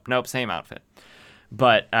 Nope, same outfit.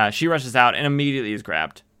 But she rushes out and immediately is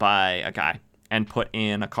grabbed by a guy and put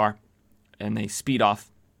in a car, and they speed off.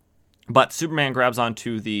 But Superman grabs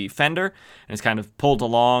onto the fender and is kind of pulled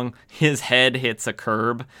along. His head hits a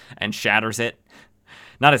curb and shatters it.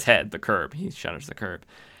 Not his head, the curb. He shatters the curb.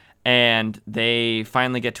 And they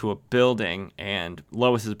finally get to a building, and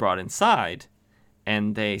Lois is brought inside.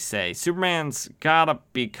 And they say, Superman's gotta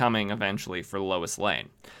be coming eventually for Lois Lane.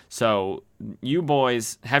 So you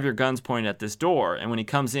boys have your guns pointed at this door, and when he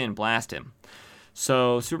comes in, blast him.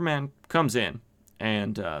 So Superman comes in,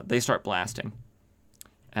 and they start blasting.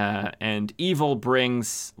 And Evil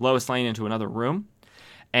brings Lois Lane into another room,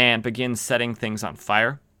 and begins setting things on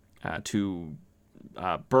fire to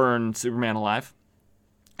burn Superman alive.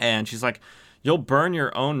 And she's like, you'll burn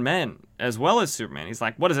your own men as well as Superman. He's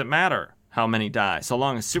like, what does it matter how many die, so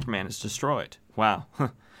long as Superman is destroyed? Wow.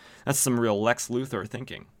 That's some real Lex Luthor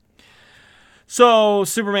thinking. So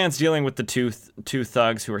Superman's dealing with the two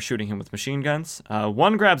thugs who are shooting him with machine guns.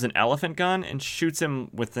 One grabs an elephant gun and shoots him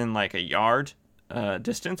within like a yard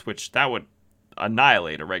distance, which that would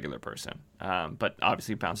annihilate a regular person. But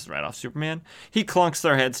obviously bounces right off Superman. He clunks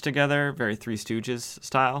their heads together, very Three Stooges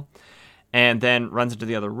style, and then runs into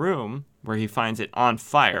the other room where he finds it on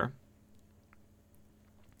fire.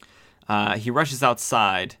 He rushes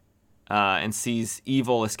outside and sees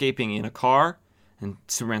Evil escaping in a car. And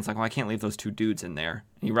Superman's like, well, I can't leave those two dudes in there.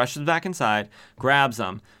 And he rushes back inside, grabs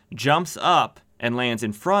them, jumps up, and lands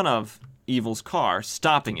in front of Evil's car,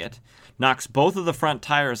 stopping it, knocks both of the front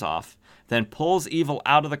tires off, then pulls Evil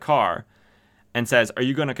out of the car and says, are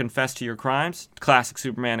you going to confess to your crimes? Classic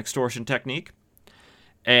Superman extortion technique.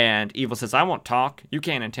 And Evil says, I won't talk. You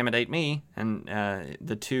can't intimidate me. And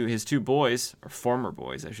his two boys, or former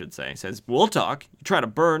boys, I should say, says, we'll talk. You try to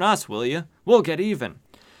burn us, will you? We'll get even.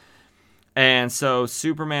 And so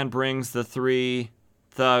Superman brings the three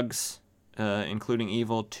thugs, including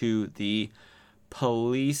Evil, to the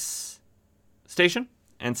police station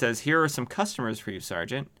and says, here are some customers for you,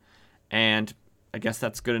 Sergeant. And I guess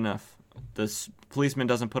that's good enough. This policeman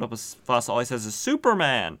doesn't put up a fuss. All he says is,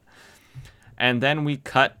 Superman. And then we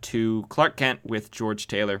cut to Clark Kent with George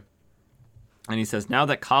Taylor. And he says, now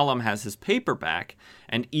that Column has his paper back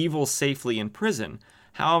and Evil's safely in prison,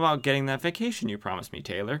 how about getting that vacation you promised me,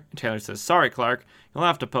 Taylor? And Taylor says, sorry, Clark, you'll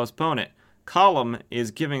have to postpone it. Column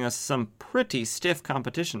is giving us some pretty stiff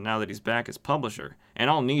competition now that he's back as publisher, and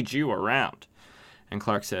I'll need you around. And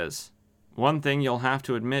Clark says, one thing you'll have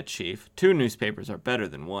to admit, Chief, 2 newspapers are better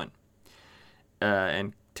than 1.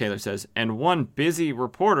 And Taylor says, and 1 busy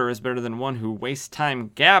reporter is better than 1 who wastes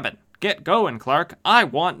time gabbing. Get going, Clark. I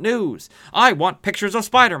want news. I want pictures of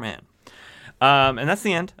Spider-Man. And that's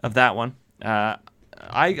the end of that one.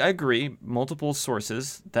 I agree. Multiple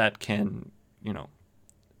sources that can,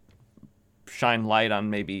 shine light on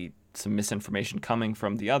maybe some misinformation coming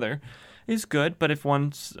from the other is good. But if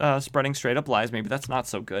one's spreading straight up lies, maybe that's not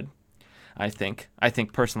so good. I think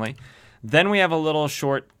personally. Then we have a little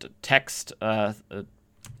short text,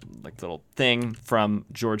 little thing from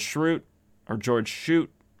George Shute, Shute,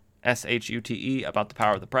 about the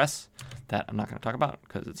power of the press. That I'm not going to talk about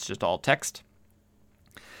because it's just all text.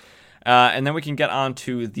 And then we can get on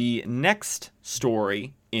to the next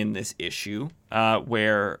story in this issue,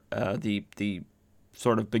 where the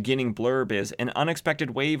sort of beginning blurb is, an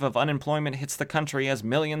unexpected wave of unemployment hits the country as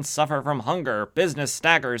millions suffer from hunger, business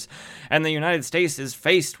staggers, and the United States is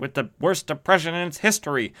faced with the worst depression in its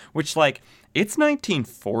history, which, it's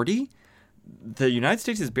 1940? The United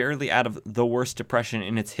States is barely out of the worst depression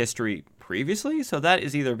in its history previously, so that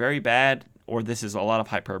is either very bad or this is a lot of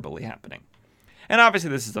hyperbole happening. And obviously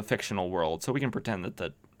this is a fictional world, so we can pretend that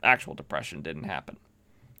the actual depression didn't happen.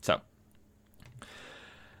 So,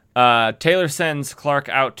 Taylor sends Clark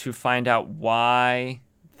out to find out why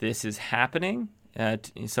this is happening.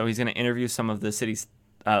 So he's going to interview some of the city's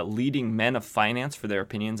leading men of finance for their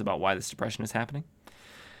opinions about why this depression is happening.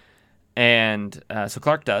 And so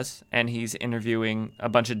Clark does, and he's interviewing a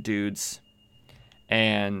bunch of dudes,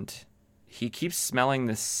 and he keeps smelling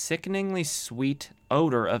the sickeningly sweet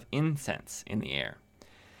odor of incense in the air.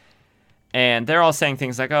 And they're all saying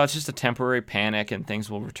things like, oh, it's just a temporary panic and things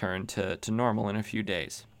will return to normal in a few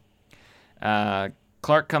days.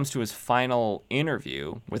 Clark comes to his final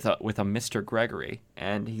interview with a Mr. Gregory,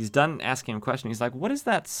 and he's done asking him a question. He's like, what is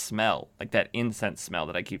that smell? Like that incense smell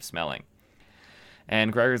that I keep smelling?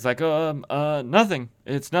 And Gregory's like, nothing.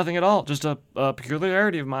 It's nothing at all. Just a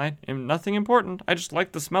peculiarity of mine. And nothing important. I just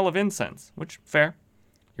like the smell of incense. Which, fair.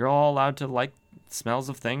 You're all allowed to like smells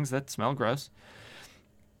of things that smell gross.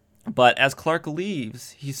 But as Clark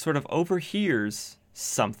leaves, he sort of overhears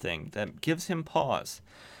something that gives him pause.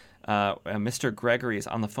 Mr. Gregory is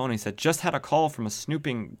on the phone. He said, just had a call from a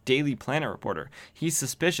snooping Daily Planet reporter. He's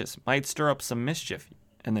suspicious. Might stir up some mischief.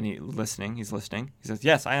 And then he's listening. He says,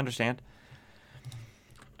 yes, I understand.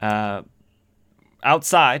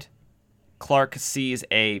 Outside, Clark sees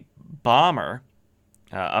a bomber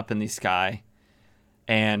up in the sky,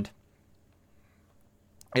 and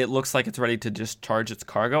it looks like it's ready to discharge its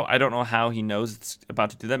cargo. I don't know how he knows it's about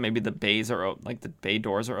to do that. Maybe the bays the bay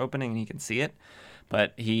doors are opening and he can see it.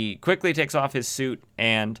 But he quickly takes off his suit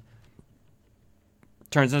and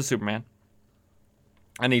turns into Superman.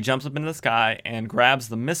 And he jumps up into the sky and grabs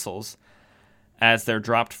the missiles as they're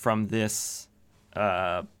dropped from this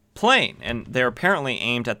plane, and they're apparently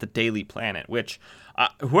aimed at the Daily Planet, which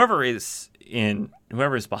whoever is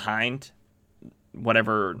behind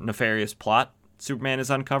whatever nefarious plot Superman is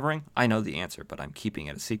uncovering, I know the answer, but I'm keeping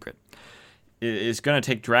it a secret, is going to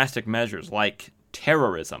take drastic measures like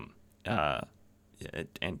terrorism and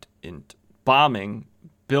bombing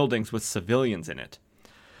buildings with civilians in it,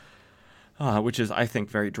 which is, I think,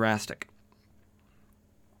 very drastic.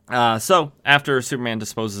 So after Superman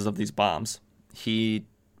disposes of these bombs, he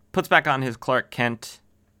puts back on his Clark Kent,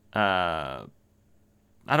 I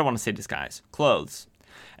don't want to say disguise, clothes,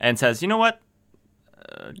 and says, you know what?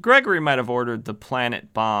 Gregory might have ordered the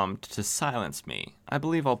planet bombed to silence me. I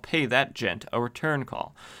believe I'll pay that gent a return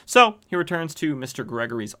call. So he returns to Mr.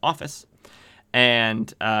 Gregory's office,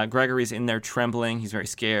 and Gregory's in there trembling. He's very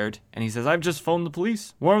scared, and he says, I've just phoned the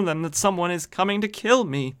police. Warn them that someone is coming to kill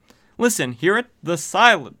me. Listen, hear it? The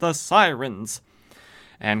sirens.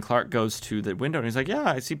 And Clark goes to the window, and he's like,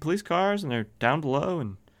 yeah, I see police cars, and they're down below,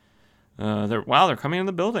 and they're coming in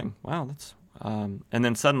the building. Wow, that's... And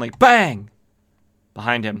then suddenly, bang!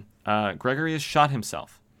 Behind him, Gregory has shot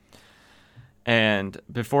himself. And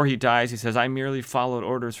before he dies, he says, I merely followed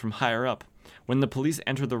orders from higher up. When the police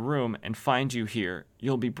enter the room and find you here,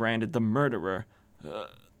 you'll be branded the murderer.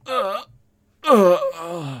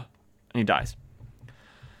 And he dies.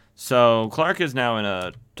 So Clark is now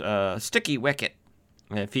in a sticky wicket.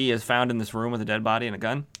 If he is found in this room with a dead body and a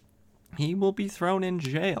gun, he will be thrown in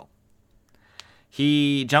jail.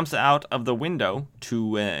 He jumps out of the window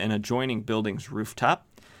to an adjoining building's rooftop,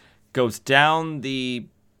 goes down the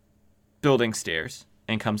building stairs,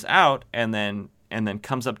 and comes out, and then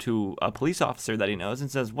comes up to a police officer that he knows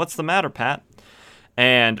and says, what's the matter, Pat?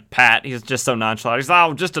 And Pat, he's just so nonchalant. He's,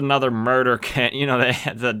 oh, just another murder.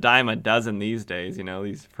 It's a dime a dozen these days,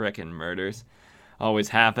 these frickin' murders always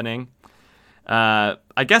happening. I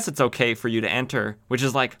guess it's okay for you to enter, which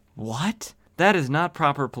is like, what? That is not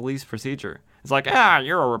proper police procedure. It's like,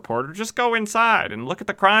 you're a reporter. Just go inside and look at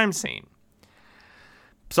the crime scene.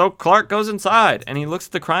 So Clark goes inside, and he looks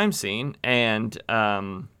at the crime scene, and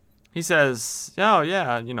he says, oh,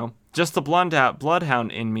 yeah, just the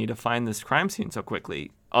bloodhound in me to find this crime scene so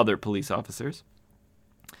quickly, other police officers.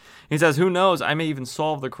 He says, who knows, I may even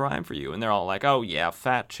solve the crime for you. And they're all like, oh, yeah,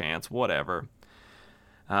 fat chance, whatever.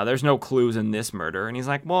 There's no clues in this murder. And he's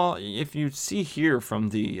like, well, if you see here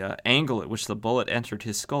from the angle at which the bullet entered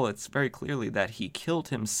his skull, it's very clearly that he killed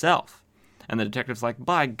himself. And the detective's like,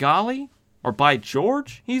 by golly, or by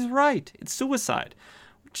George, he's right. It's suicide.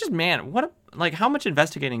 Which is, man, how much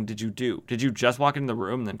investigating did you do? Did you just walk into the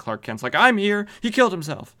room and then Clark Kent's like, I'm here, he killed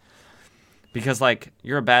himself? Because,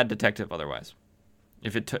 you're a bad detective otherwise.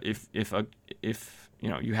 If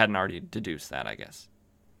you hadn't already deduced that, I guess.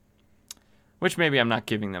 Which maybe I'm not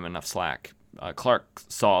giving them enough slack. Clark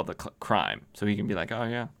saw the crime, so he can be like, oh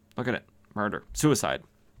yeah, look at it. Murder. Suicide.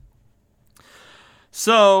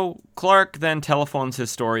 So Clark then telephones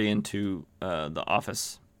his story into the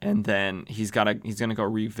office, and then he's going to go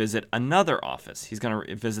revisit another office. He's going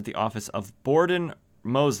to visit the office of Borden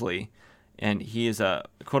Mosley, and he is a,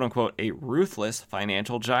 quote-unquote, a ruthless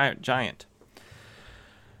financial giant.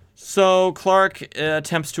 So Clark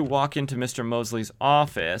attempts to walk into Mr. Mosley's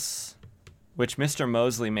office, which Mr.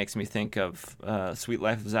 Mosley makes me think of Sweet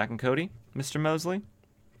Life of Zack and Cody. Mr. Mosley?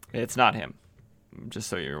 It's not him, just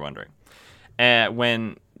so you're wondering.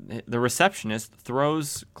 When the receptionist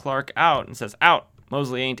throws Clark out and says, out,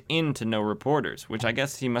 Mosley ain't into no reporters, which I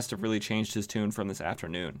guess he must have really changed his tune from this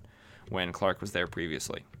afternoon when Clark was there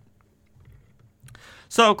previously.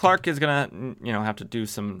 So Clark is going to, have to do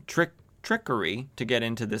some trickery to get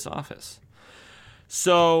into this office.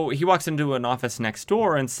 So he walks into an office next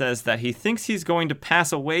door and says that he thinks he's going to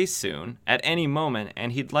pass away soon, at any moment,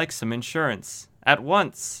 and he'd like some insurance at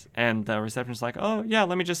once. And the receptionist's like, oh, yeah,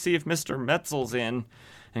 let me just see if Mr. Metzel's in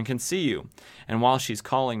and can see you. And while she's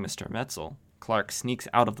calling Mr. Metzel, Clark sneaks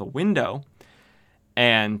out of the window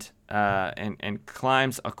and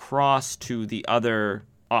climbs across to the other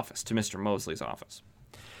office, to Mr. Mosley's office.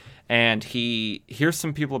 And he hears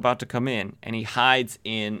some people about to come in, and he hides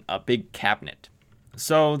in a big cabinet.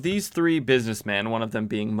 So these three businessmen, one of them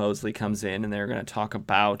being Mosley, comes in, and they're going to talk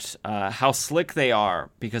about how slick they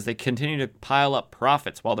are because they continue to pile up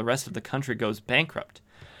profits while the rest of the country goes bankrupt.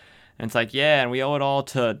 And it's like, yeah, and we owe it all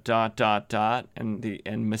to ... And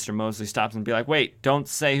Mr. Mosley stops and be like, wait, don't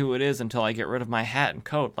say who it is until I get rid of my hat and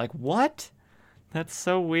coat. Like, what? That's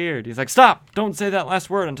so weird. He's like, stop! Don't say that last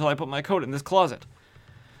word until I put my coat in this closet.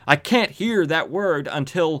 I can't hear that word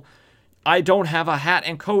until I don't have a hat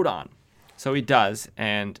and coat on. So he does,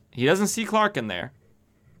 and he doesn't see Clark in there,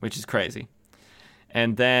 which is crazy.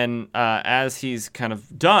 And then as he's kind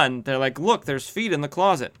of done, they're like, look, there's feet in the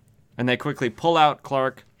closet. And they quickly pull out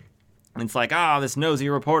Clark. And it's like, this nosy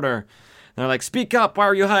reporter. And they're like, speak up. Why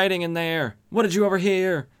are you hiding in there? What did you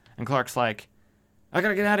overhear? And Clark's like, I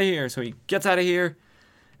gotta get out of here. So he gets out of here.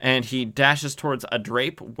 And he dashes towards a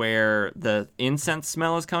drape where the incense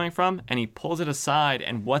smell is coming from. And he pulls it aside.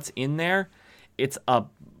 And what's in there? It's a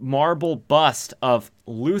marble bust of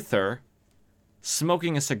Luther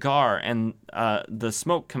smoking a cigar. And the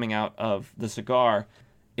smoke coming out of the cigar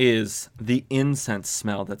is the incense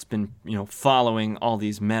smell that's been, following all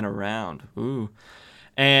these men around. Ooh.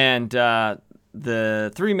 And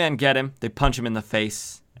the three men get him. They punch him in the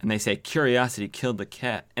face. And they say, curiosity killed the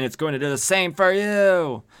cat. And it's going to do the same for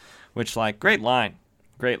you. Which, great line.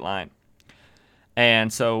 Great line.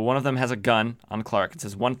 And so one of them has a gun on Clark. It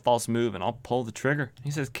says, one false move and I'll pull the trigger. He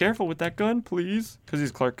says, careful with that gun, please. Because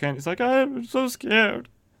he's Clark Kent. He's like, I'm so scared.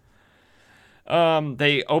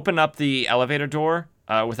 They open up the elevator door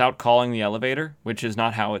without calling the elevator, which is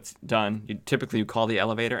not how it's done. Typically, you call the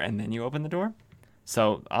elevator and then you open the door.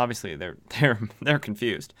 So obviously they're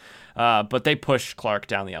confused. But they push Clark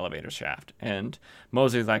down the elevator shaft. And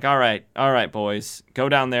Mosley's like, all right, boys, go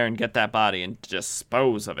down there and get that body and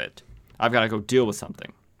dispose of it. I've got to go deal with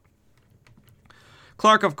something.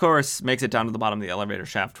 Clark, of course, makes it down to the bottom of the elevator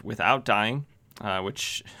shaft without dying,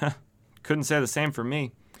 which couldn't say the same for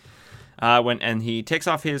me. And he takes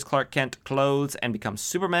off his Clark Kent clothes and becomes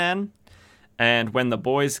Superman. And when the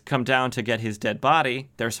boys come down to get his dead body,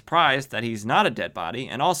 they're surprised that he's not a dead body.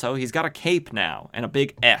 And also, he's got a cape now and a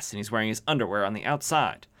big S, and he's wearing his underwear on the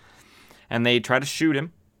outside. And they try to shoot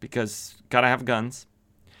him because gotta have guns.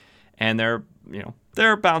 And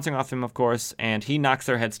they're bouncing off him, of course. And he knocks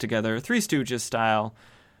their heads together, Three Stooges style.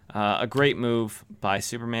 A great move by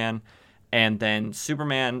Superman. And then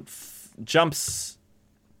Superman jumps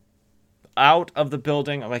out of the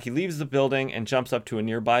building. He leaves the building and jumps up to a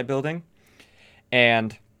nearby building.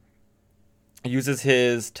 And uses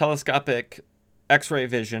his telescopic X-ray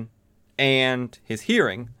vision and his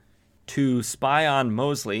hearing to spy on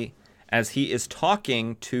Mosley as he is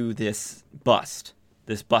talking to this bust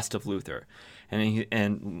of Luther.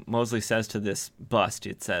 And Mosley says to this bust,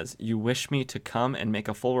 it says, "You wish me to come and make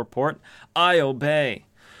a full report? I obey."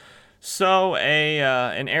 So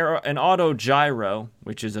an autogyro,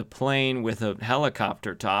 which is a plane with a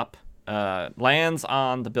helicopter top, lands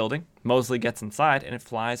on the building. Mosley gets inside, and it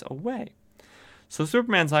flies away. So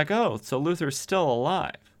Superman's like, oh, so Luther's still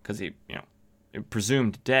alive, because he,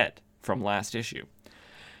 presumed dead from last issue.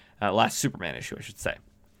 Last Superman issue, I should say.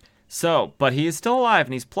 So, but he is still alive,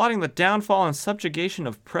 and he's plotting the downfall and subjugation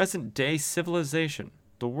of present-day civilization.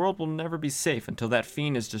 The world will never be safe until that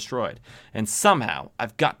fiend is destroyed, and somehow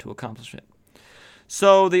I've got to accomplish it.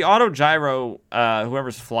 So the autogyro,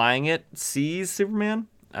 whoever's flying it, sees Superman.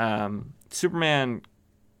 Superman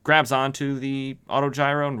grabs onto the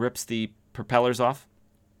autogyro and rips the propellers off,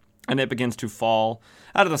 and it begins to fall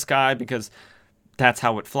out of the sky because that's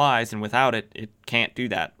how it flies, and without it, it can't do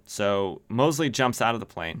that. So Mosley jumps out of the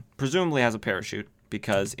plane, presumably has a parachute,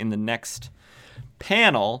 because in the next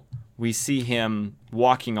panel, we see him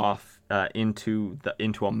walking off into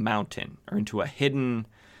a mountain, or into a hidden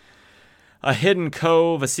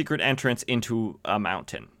cove, a secret entrance into a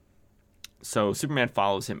mountain. So Superman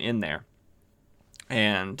follows him in there.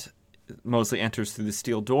 And Mosley enters through the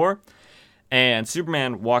steel door. And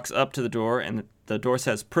Superman walks up to the door, and the door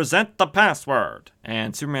says, "Present the password."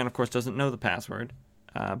 And Superman, of course, doesn't know the password.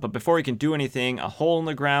 But before he can do anything, a hole in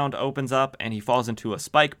the ground opens up, and he falls into a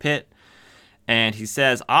spike pit. And he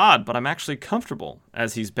says, "Odd, but I'm actually comfortable,"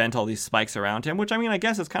 as he's bent all these spikes around him, which, I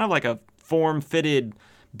guess is kind of like a form-fitted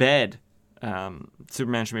bed.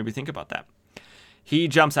 Superman should maybe think about that. He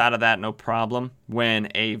jumps out of that, no problem, when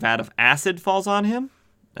a vat of acid falls on him.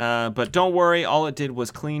 But don't worry, all it did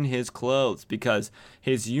was clean his clothes, because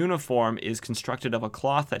his uniform is constructed of a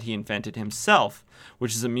cloth that he invented himself,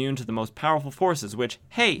 which is immune to the most powerful forces, which,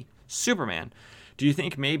 hey, Superman, do you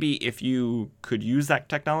think maybe if you could use that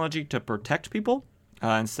technology to protect people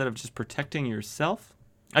instead of just protecting yourself?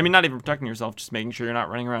 Not even protecting yourself, just making sure you're not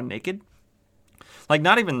running around naked?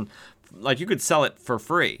 You could sell it for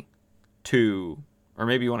free to, or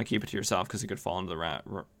maybe you want to keep it to yourself because it could fall into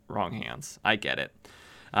the wrong hands. I get it.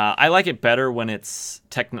 I like it better when it's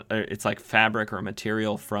like fabric or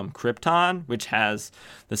material from Krypton, which has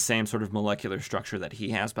the same sort of molecular structure that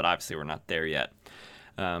he has, but obviously we're not there yet.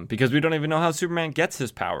 Because we don't even know how Superman gets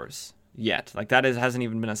his powers yet. Hasn't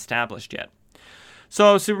even been established yet.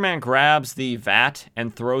 So Superman grabs the vat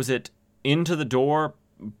and throws it into the door,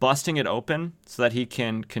 busting it open so that he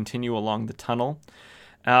can continue along the tunnel.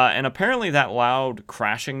 And apparently that loud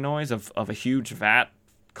crashing noise of a huge vat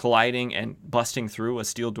colliding and busting through a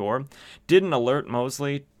steel door didn't alert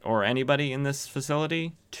Mosley or anybody in this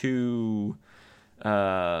facility to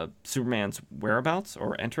Superman's whereabouts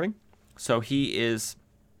or entering. So he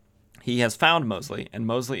has found Mosley, and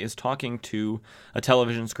Mosley is talking to a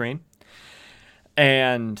television screen.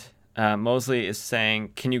 And Mosley is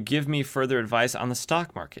saying, "Can you give me further advice on the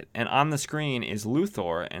stock market?" And on the screen is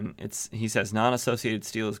Luthor, and he says non-associated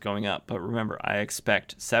steel is going up, but remember, I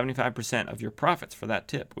expect 75% of your profits for that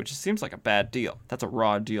tip, which seems like a bad deal. That's a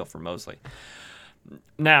raw deal for Mosley.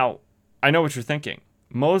 Now, I know what you're thinking.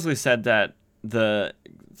 Mosley said that the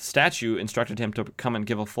statue instructed him to come and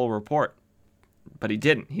give a full report, but he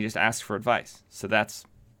didn't. He just asked for advice. So that's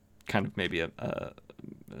kind of maybe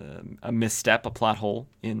a misstep, a plot hole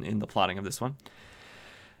in the plotting of this one.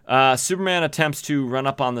 Superman attempts to run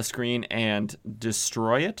up on the screen and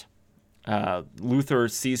destroy it.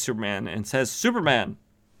 Luthor sees Superman and says, "Superman!"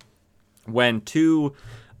 When two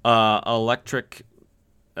electric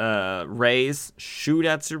rays shoot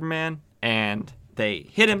at Superman and they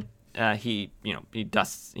hit him, he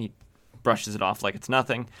brushes it off like it's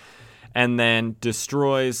nothing, and then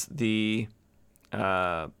destroys the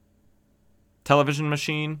television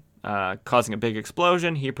machine, causing a big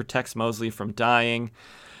explosion. He protects Mosley from dying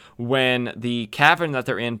when the cavern that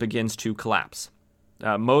they're in begins to collapse.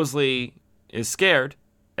 Mosley is scared,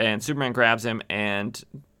 and Superman grabs him and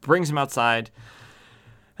brings him outside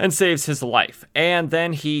and saves his life. And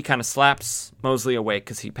then he kind of slaps Mosley awake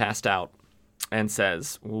because he passed out and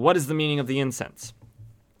says, "What is the meaning of the incense?"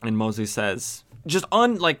 And Mosley says, just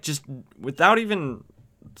without even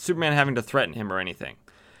Superman having to threaten him or anything,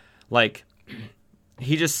 like,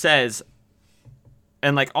 he just says,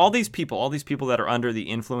 and like all these people that are under the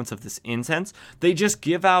influence of this incense, they just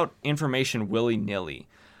give out information willy-nilly.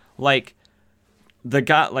 Like the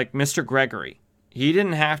guy, like Mr. Gregory, he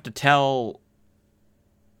didn't have to tell,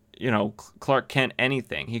 Clark Kent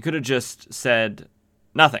anything. He could have just said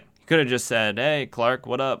nothing. He could have just said, "Hey, Clark,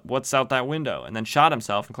 what up? What's out that window?" And then shot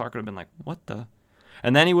himself, and Clark would have been like, "What the?"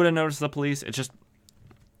 And then he would have noticed the police. It just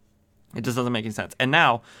doesn't make any sense. And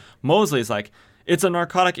now Mosley's like, "It's a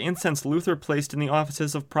narcotic incense Luthor placed in the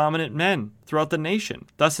offices of prominent men throughout the nation,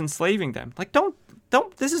 thus enslaving them." Like, don't,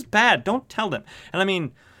 this is bad. Don't tell them. And I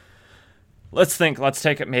mean, let's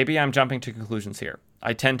take it. Maybe I'm jumping to conclusions here.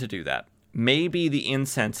 I tend to do that. Maybe the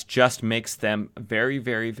incense just makes them very,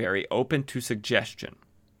 very, very open to suggestion.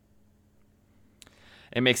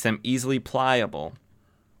 It makes them easily pliable.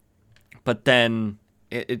 But then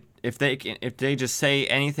if they just say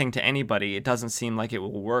anything to anybody, it doesn't seem like it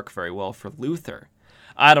will work very well for Luthor.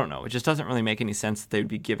 I don't know. It just doesn't really make any sense that they would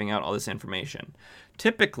be giving out all this information.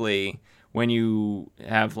 Typically, when you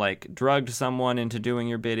have like drugged someone into doing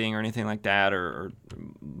your bidding or anything like that, or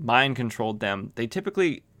mind controlled them, they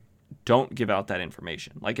typically don't give out that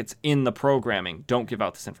information. Like, it's in the programming. Don't give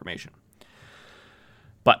out this information.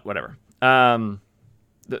 But whatever.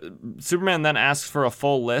 Superman then asks for a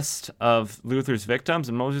full list of Luthor's victims,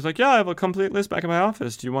 and Mosley's like, "Yeah, I have a complete list back in my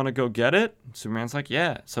office. Do you want to go get it?" Superman's like,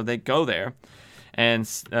 "Yeah." So they go there, and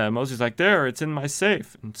Mosley's like, "There, it's in my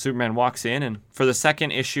safe." And Superman walks in, and for the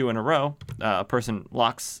second issue in a row, a person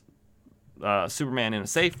locks Superman in a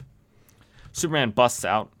safe. Superman busts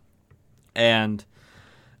out and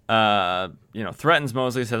threatens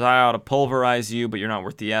Mosley, says, "I ought to pulverize you, but you're not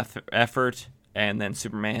worth the effort." And then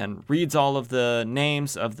Superman reads all of the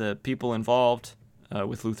names of the people involved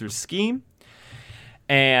with Luthor's scheme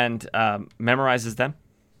and memorizes them.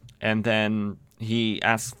 And then he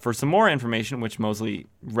asks for some more information, which Mosley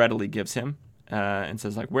readily gives him, and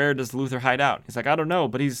says, like, "Where does Luthor hide out?" He's like, "I don't know,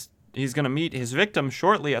 but he's going to meet his victim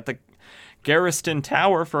shortly at the Garriston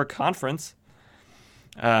Tower for a conference."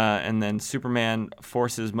 And then Superman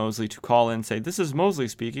forces Mosley to call in and say, "This is Mosley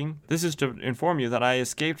speaking. This is to inform you that I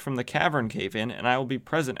escaped from the cavern cave-in, and I will be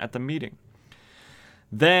present at the meeting."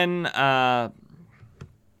 Then, and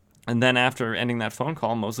then after ending that phone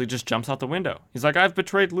call, Mosley just jumps out the window. He's like, "I've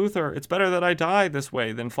betrayed Luthor. It's better that I die this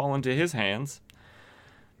way than fall into his hands."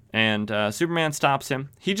 And Superman stops him.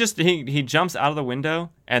 He jumps out of the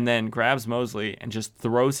window and then grabs Mosley and just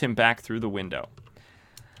throws him back through the window.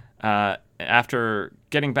 After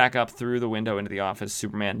getting back up through the window into the office,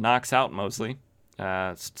 Superman knocks out Mosley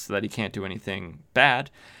so that he can't do anything bad,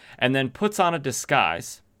 and then puts on a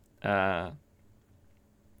disguise by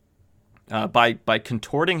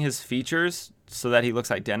contorting his features so that he looks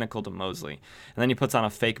identical to Mosley. And then he puts on a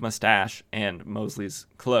fake mustache and Mosley's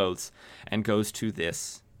clothes and goes to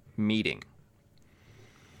this meeting.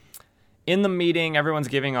 In the meeting, everyone's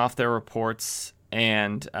giving off their reports,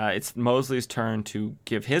 and it's Mosley's turn to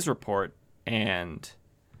give his report. And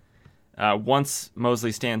once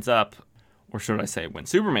Mosley stands up, or should I say when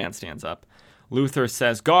Superman stands up, Luthor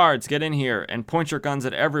says, "Guards, get in here and point your guns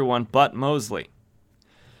at everyone but Mosley."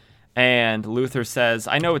 And Luthor says,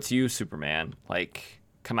 "I know it's you, Superman. Like,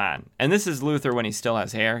 come on." And this is Luthor when he still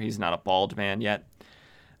has hair. He's not a bald man yet.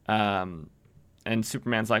 And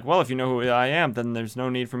Superman's like, "Well, if you know who I am, then there's no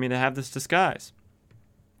need for me to have this disguise."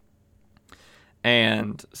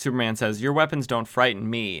 And Superman says, "Your weapons don't frighten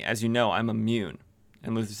me. As you know, I'm immune."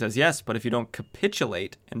 And Luthor says, "Yes, but if you don't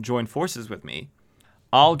capitulate and join forces with me,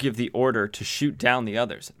 I'll give the order to shoot down the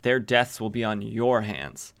others. Their deaths will be on your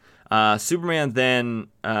hands." Superman then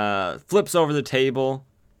flips over the table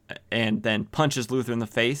and then punches Luthor in the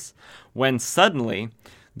face, when suddenly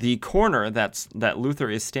the corner that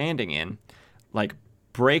Luthor is standing in, like,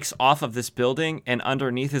 breaks off of this building, and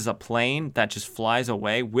underneath is a plane that just flies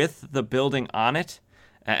away with the building on it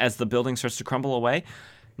as the building starts to crumble away.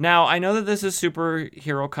 Now, I know that this is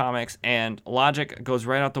superhero comics and logic goes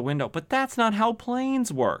right out the window, but that's not how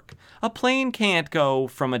planes work. A plane can't go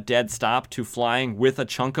from a dead stop to flying with a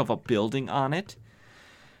chunk of a building on it.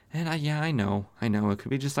 And I know. It could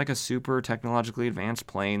be just like a super technologically advanced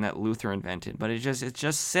plane that Luthor invented, but it's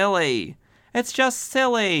just silly. It's just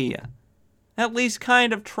silly. At least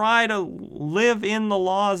kind of try to live in the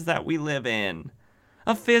laws that we live in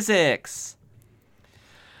of physics.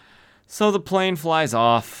 So the plane flies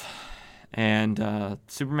off, and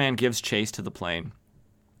Superman gives chase to the plane.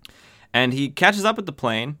 And he catches up with the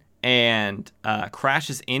plane and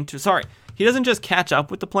crashes into... Sorry, he doesn't just catch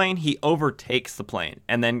up with the plane, he overtakes the plane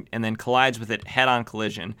and then collides with it head-on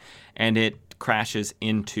collision, and it crashes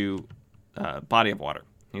into a body of water.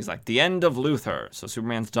 He's like, "The end of Luthor." So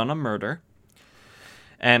Superman's done a murder.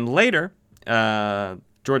 And later,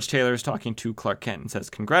 George Taylor is talking to Clark Kent and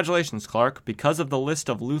says, "Congratulations, Clark. Because of the list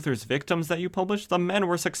of Luthor's victims that you published, the men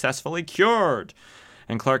were successfully cured."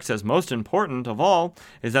 And Clark says, "Most important of all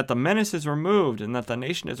is that the menace is removed and that the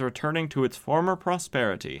nation is returning to its former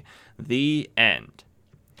prosperity. The end."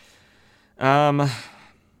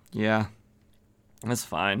 Yeah, that's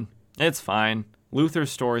fine. It's fine.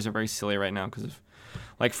 Luthor's stories are very silly right now because of...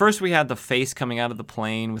 Like, first we had the face coming out of the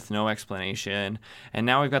plane with no explanation, and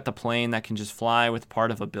now we've got the plane that can just fly with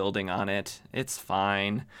part of a building on it. It's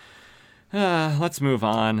fine. Let's move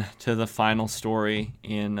on to the final story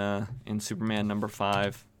in Superman number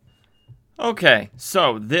 5. Okay,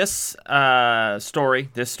 so this story,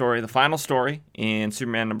 the final story in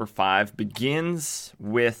Superman number 5, begins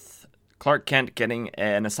with Clark Kent getting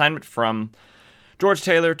an assignment from George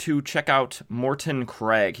Taylor to check out Morton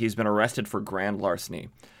Craig. He's been arrested for grand larceny.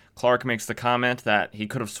 Clark makes the comment that he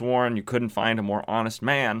could have sworn you couldn't find a more honest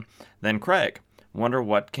man than Craig. Wonder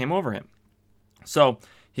what came over him. So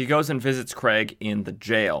he goes and visits Craig in the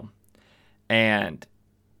jail. And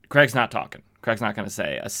Craig's not talking. Craig's not going to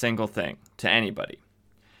say a single thing to anybody.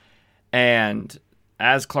 And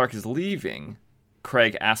as Clark is leaving,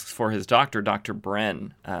 Craig asks for his doctor. Dr.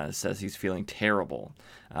 Bren says he's feeling terrible.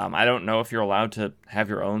 I don't know if you're allowed to have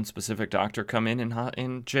your own specific doctor come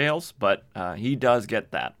in jails, but he does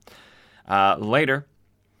get that. Later,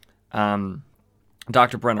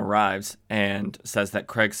 Dr. Bren arrives and says that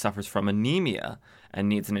Craig suffers from anemia and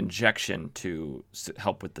needs an injection to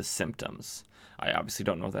help with the symptoms. I obviously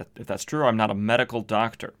don't know if that's true. I'm not a medical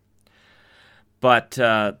doctor. But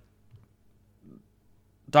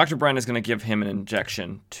Dr. Bren is going to give him an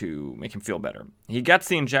injection to make him feel better. He gets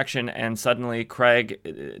the injection, and suddenly Craig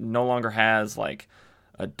no longer has like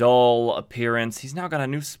a dull appearance. He's now got a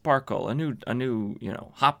new sparkle, a new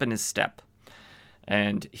hop in his step.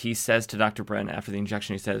 And he says to Dr. Bren after the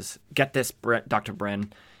injection, he says, "Get this, Dr. Bren.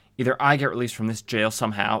 Either I get released from this jail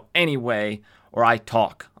somehow, anyway, or I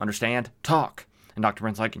talk. Understand? Talk." And Dr.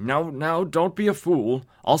 Bren's like, No, don't be a fool.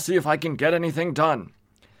 I'll see if I can get anything done."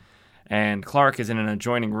 And Clark is in an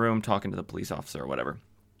adjoining room talking to the police officer or whatever,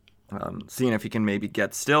 seeing if he can maybe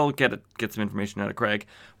get some information out of Craig,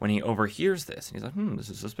 when he overhears this. And he's like, this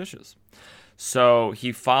is suspicious. So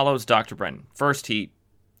he follows Dr. Bren. First, he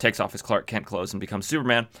takes off his Clark Kent clothes and becomes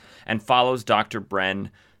Superman, and follows Dr. Bren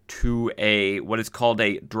to what is called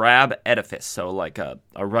a drab edifice, so like a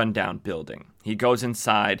rundown building. He goes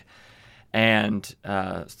inside, and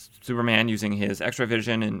Superman, using his X-ray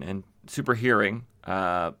vision and super hearing,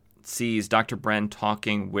 sees Dr. Bren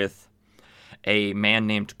talking with a man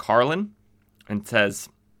named Carlin, and tells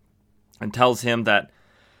him that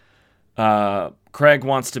Craig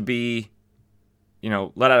wants to be,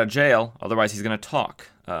 let out of jail, otherwise he's going to talk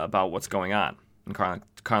about what's going on. And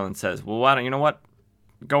Carlin says, "Well, why don't you know what?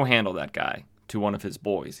 Go handle that guy," to one of his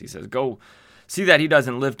boys. He says, "Go see that he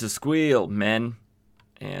doesn't live to squeal, men."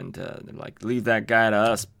 And they're like, "Leave that guy to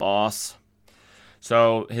us, boss."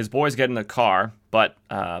 So his boys get in the car, but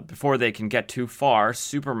before they can get too far,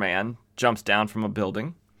 Superman jumps down from a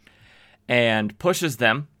building and pushes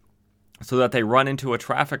them so that they run into a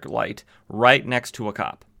traffic light right next to a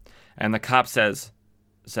cop. And the cop says,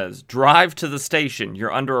 drive to the station,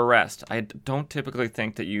 you're under arrest. I don't typically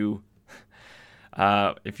think that you,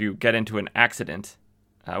 if you get into an accident,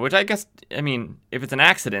 which I guess, I mean, if it's an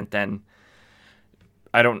accident, then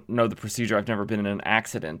I don't know the procedure. I've never been in an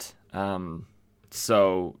accident.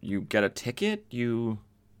 So you get a ticket,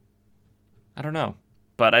 I don't know.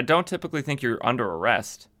 But I don't typically think you're under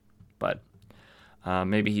arrest. But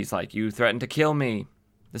maybe he's like, you threatened to kill me.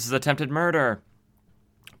 This is attempted murder.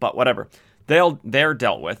 But whatever. They're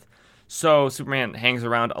dealt with. So Superman hangs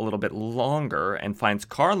around a little bit longer and finds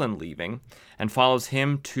Carlin leaving and follows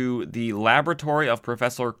him to the laboratory of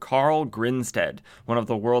Professor Carl Grinstead, one of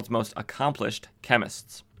the world's most accomplished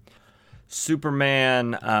chemists.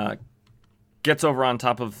 Superman gets over on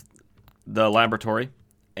top of the laboratory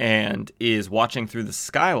and is watching through the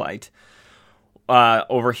skylight,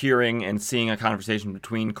 overhearing and seeing a conversation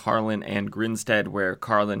between Carlin and Grinstead, where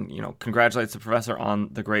Carlin, congratulates the professor on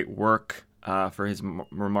the great work for his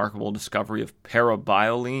remarkable discovery of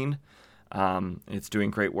parabioline. It's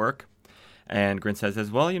doing great work. And Grinstead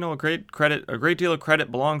says, well, a great deal of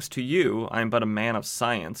credit belongs to you. I'm but a man of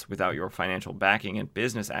science. Without your financial backing and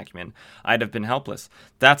business acumen, I'd have been helpless.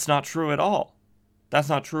 That's not true at all. That's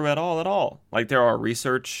not true at all. Like, there are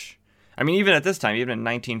research. I mean, even at this time, even in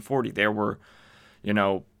 1940, there were,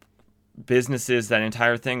 businesses. That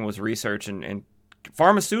entire thing was research and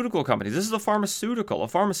pharmaceutical companies. This is a pharmaceutical. A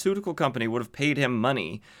pharmaceutical company would have paid him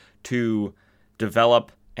money to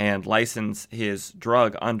develop and license his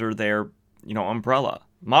drug under their, umbrella.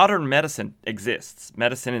 Modern medicine exists.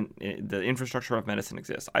 The infrastructure of medicine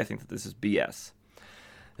exists. I think that this is BS.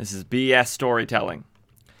 This is BS storytelling.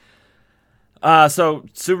 So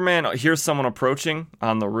Superman hears someone approaching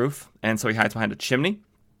on the roof, and so he hides behind a chimney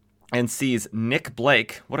and sees Nick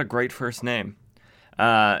Blake. What a great first name.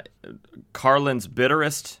 Carlin's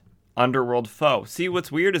bitterest underworld foe. See,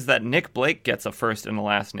 what's weird is that Nick Blake gets a first and a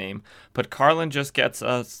last name, but Carlin just gets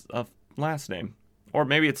a last name. Or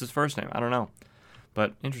maybe it's his first name. I don't know.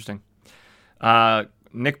 But interesting.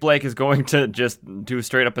 Nick Blake is going to just do a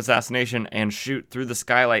straight-up assassination and shoot through the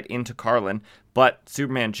skylight into Carlin, but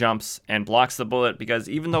Superman jumps and blocks the bullet because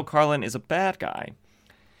even though Carlin is a bad guy,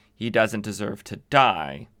 he doesn't deserve to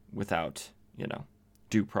die without,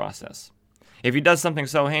 due process. If he does something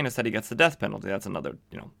so heinous that he gets the death penalty, that's another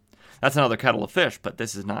kettle of fish, but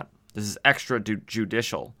this is not. This is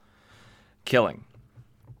extrajudicial killing.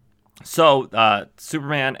 So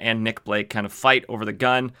Superman and Nick Blake kind of fight over the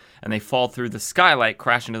gun, and they fall through the skylight,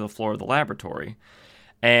 crash into the floor of the laboratory.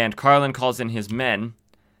 And Carlin calls in his men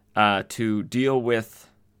to deal with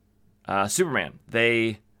Superman.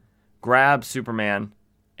 They grab Superman,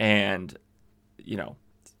 and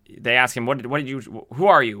they ask him, who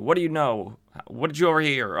are you? What do you know? What did you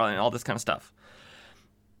overhear? And all this kind of stuff.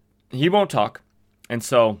 He won't talk, and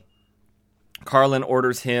so Carlin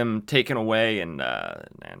orders him taken away and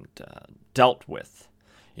dealt with.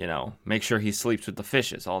 Make sure he sleeps with the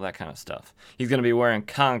fishes, all that kind of stuff. He's going to be wearing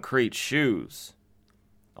concrete shoes,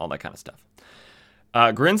 all that kind of stuff.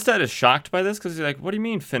 Grinstead is shocked by this because he's like, what do you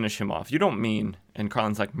mean finish him off? You don't mean... And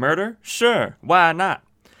Carlin's like, murder? Sure, why not?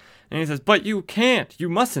 And he says, but you can't, you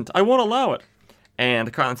mustn't, I won't allow it.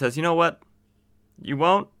 And Carlin says, you know what? You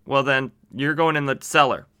won't? Well then, you're going in the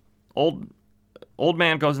cellar. Old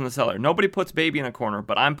man goes in the cellar. Nobody puts baby in a corner,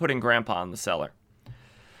 but I'm putting grandpa in the cellar.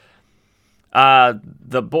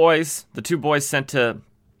 The two boys sent to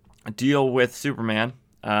deal with Superman,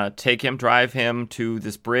 drive him to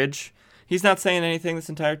this bridge. He's not saying anything this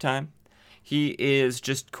entire time. He is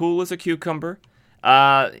just cool as a cucumber.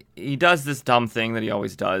 He does this dumb thing that he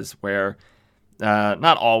always does where,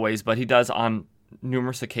 not always, but he does on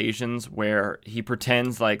numerous occasions where he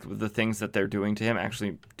pretends like the things that they're doing to him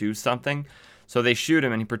actually do something. So they shoot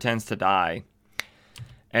him and he pretends to die.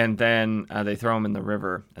 And then they throw him in the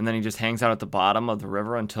river. And then he just hangs out at the bottom of the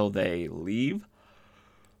river until they leave.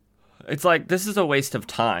 It's like, this is a waste of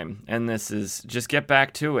time. And this is, just get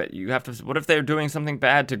back to it. What if they're doing something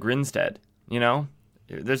bad to Grinstead?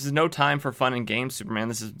 This is no time for fun and games, Superman.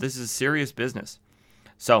 This is serious business.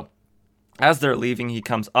 So, as they're leaving, he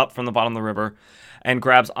comes up from the bottom of the river and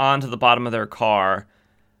grabs onto the bottom of their car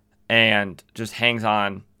and just hangs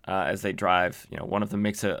on as they drive. One of them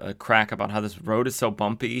makes a crack about how this road is so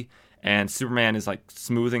bumpy, and Superman is like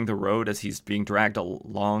smoothing the road as he's being dragged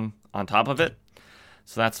along on top of it.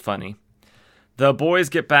 So that's funny. The boys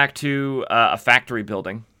get back to a factory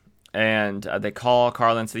building, and they call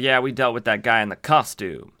Carlin and say, yeah, we dealt with that guy in the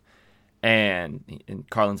costume. And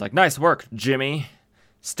Carlin's like, nice work, Jimmy.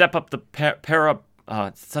 Step up the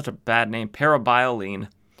it's such a bad name, parabiolene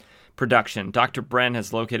production. Dr. Bren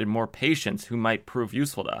has located more patients who might prove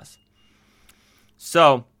useful to us.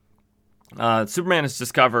 So, Superman is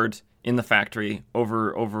discovered in the factory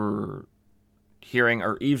over hearing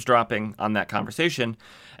or eavesdropping on that conversation.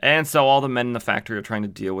 And so all the men in the factory are trying to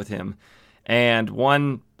deal with him. And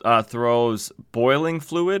one throws boiling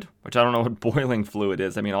fluid, which I don't know what boiling fluid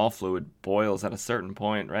is. I mean, all fluid boils at a certain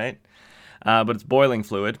point, right? But it's boiling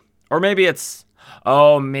fluid. Or maybe it's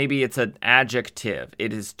an adjective.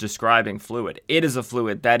 It is describing fluid. It is a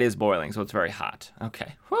fluid that is boiling, so it's very hot.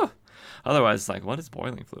 Okay. Whew. Otherwise, it's like, what is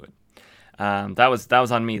boiling fluid? That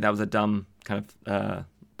was on me. That was a dumb kind of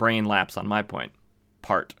brain lapse on my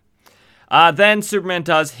part. Then Superman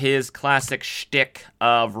does his classic shtick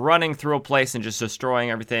of running through a place and just destroying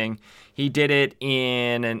everything. He did it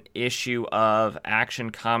in an issue of Action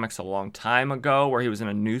Comics a long time ago where he was in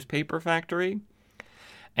a newspaper factory.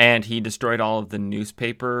 And he destroyed all of the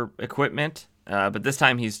newspaper equipment. But this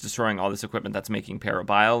time he's destroying all this equipment that's making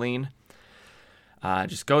parabiolene.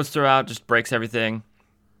 Just goes throughout, just breaks everything.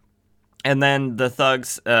 And then the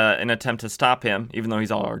thugs, in an attempt to stop him, even though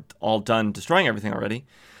he's all done destroying everything already,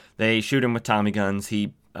 they shoot him with Tommy guns.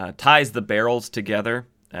 He ties the barrels together,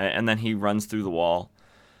 and then he runs through the wall,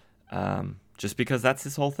 just because that's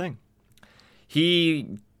his whole thing.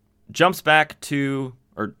 He jumps back to,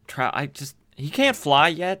 he can't fly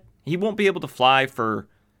yet. He won't be able to fly for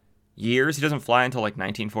years. He doesn't fly until like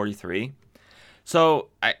 1943. So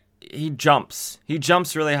he jumps. He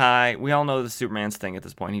jumps really high. We all know the Superman's thing at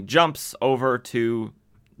this point. He jumps over to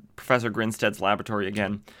Professor Grinstead's laboratory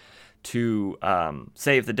again to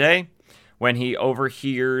save the day when he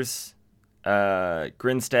overhears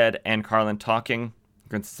Grinstead and Carlin talking.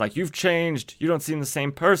 Grinstead's like, you've changed. You don't seem the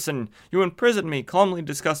same person. You imprisoned me. Calmly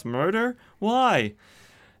discuss murder? Why?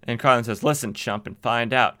 And Carlin says, listen, chump, and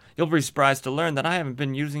find out. You'll be surprised to learn that I haven't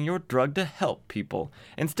been using your drug to help people.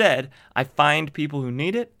 Instead, I find people who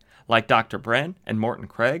need it, like Dr. Bren and Morton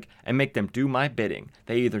Craig, and make them do my bidding.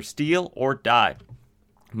 They either steal or die.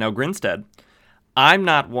 Now, Grinstead, I'm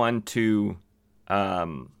not one to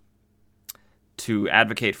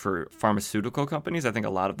advocate for pharmaceutical companies. I think a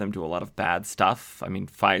lot of them do a lot of bad stuff. I mean,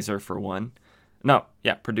 Pfizer for one.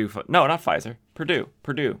 Purdue. No, not Pfizer. Purdue.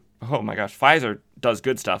 Oh my gosh, Pfizer does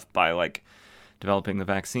good stuff by like developing the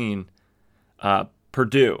vaccine.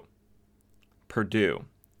 Purdue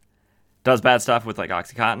does bad stuff with like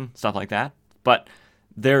OxyContin, stuff like that. But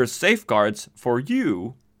there's safeguards for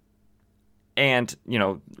you and,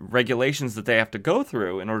 regulations that they have to go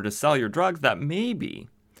through in order to sell your drugs that maybe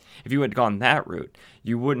if you had gone that route,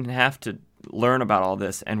 you wouldn't have to learn about all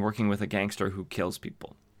this and working with a gangster who kills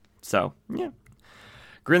people. So, yeah.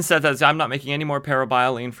 Grinstead says, I'm not making any more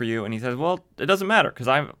parabiolene for you. And he says, well, it doesn't matter because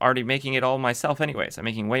I'm already making it all myself anyways. I'm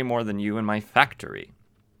making way more than you in my factory.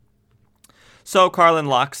 So Carlin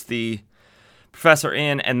locks the professor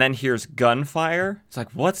in and then hears gunfire. It's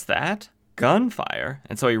like, what's that? Gunfire?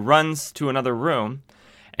 And so he runs to another room,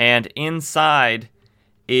 and inside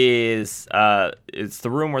is it's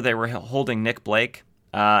the room where they were holding Nick Blake,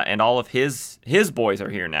 and all of his boys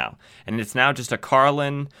are here now. And it's now just a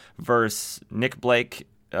Carlin versus Nick Blake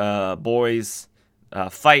boys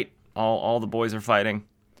fight. All the boys are fighting.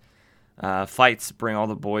 Fights bring all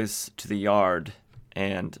the boys to the yard.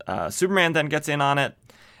 And Superman then gets in on it.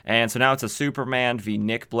 And so now it's a Superman v.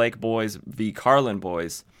 Nick Blake boys v. Carlin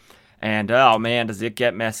boys. And oh man, does it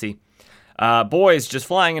get messy. Boys just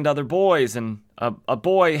flying into other boys, and a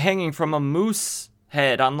boy hanging from a moose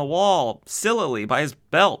head on the wall, sillily by his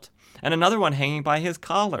belt, and another one hanging by his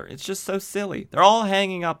collar. It's just so silly. They're all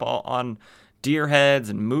hanging up on deer heads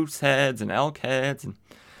and moose heads and elk heads, and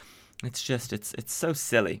it's so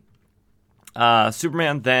silly.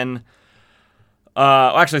 Superman then,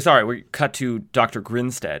 we cut to Dr.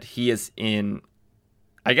 Grinstead. He is in,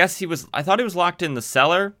 I thought he was locked in the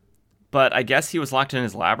cellar, but I guess he was locked in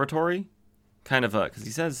his laboratory. Kind of because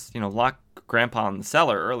he says, lock Grandpa in the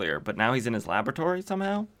cellar earlier, but now he's in his laboratory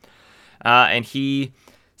somehow. And he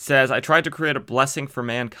says, I tried to create a blessing for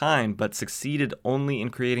mankind, but succeeded only in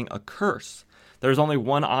creating a curse. There's only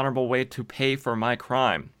one honorable way to pay for my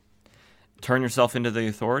crime. Turn yourself into the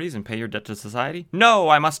authorities and pay your debt to society? No,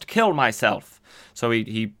 I must kill myself. So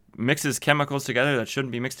he mixes chemicals together that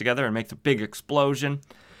shouldn't be mixed together and makes a big explosion.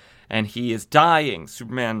 And he is dying.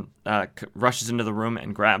 Superman rushes into the room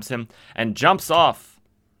and grabs him and jumps off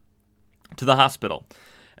to the hospital.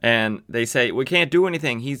 And they say, we can't do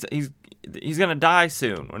anything. He's going to die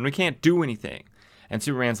soon, and we can't do anything. And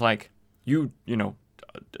Superman's like,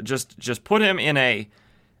 just put him in a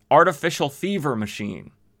artificial fever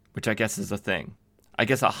machine. which I guess is a thing. I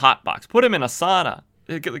guess a hot box. Put him in a sauna.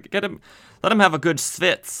 Get him, let him have a good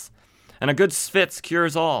svitz. And a good svitz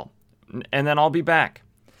cures all. And then I'll be back.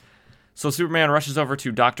 So Superman rushes over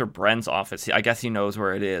to Dr. Brenn's office. I guess he knows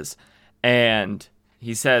where it is. And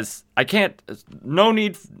he says,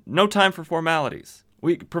 no time for formalities.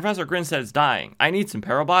 Professor Grinstead is dying. I need some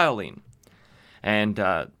parabioline. And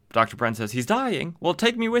Dr. Brenn says, he's dying? Well,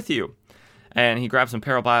 take me with you. And he grabs some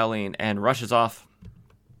parabioline and rushes off.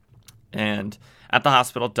 And at the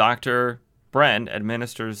hospital, Dr. Brenn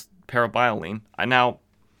administers parabioline. Now,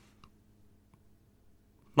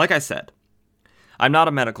 like I said, I'm not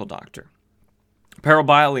a medical doctor.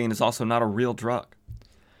 Parabioline is also not a real drug.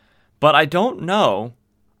 But I don't know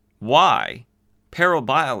why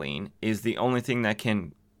parabioline is the only thing that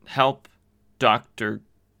can help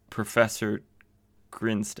Professor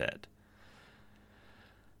Grinstead.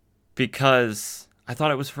 Because I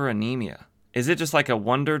thought it was for anemia. Is it just like a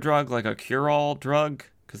wonder drug, like a cure-all drug?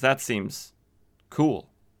 Because that seems cool.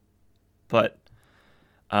 But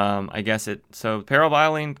I guess so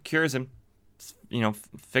parabioline cures him,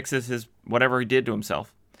 fixes his whatever he did to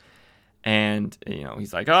himself. And,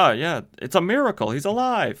 he's like, oh, yeah, it's a miracle. He's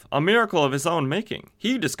alive. A miracle of his own making.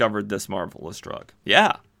 He discovered this marvelous drug.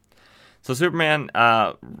 Yeah. So Superman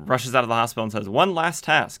rushes out of the hospital and says, one last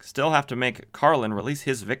task. Still have to make Carlin release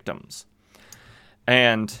his victims.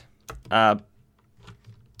 And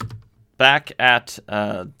back at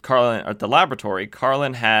Carlin at the laboratory,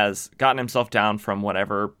 Carlin has gotten himself down from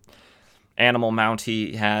whatever animal mount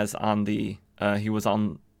he has on the he was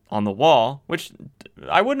on the wall, which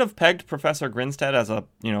I wouldn't have pegged Professor Grinstead as a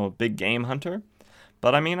big game hunter,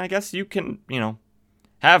 but I mean, I guess you can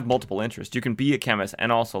have multiple interests. You can be a chemist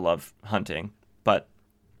and also love hunting, but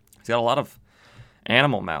he's got a lot of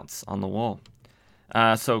animal mounts on the wall.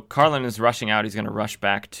 So Carlin is rushing out. He's going to rush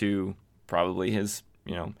back to probably his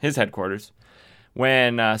headquarters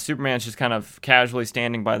when Superman's just kind of casually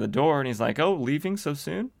standing by the door, and he's like, oh, leaving so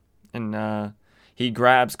soon? And he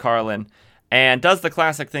grabs Carlin and does the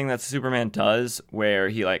classic thing that Superman does, where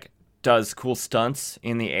he does cool stunts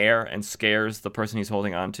in the air and scares the person he's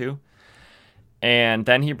holding on to. And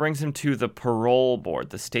then he brings him to the parole board,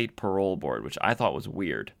 the state parole board, which I thought was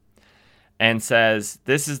weird, and says,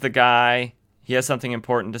 this is the guy. He has something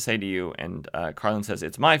important to say to you. And Carlin says,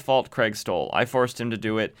 it's my fault Craig stole. I forced him to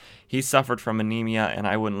do it. He suffered from anemia, and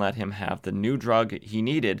I wouldn't let him have the new drug he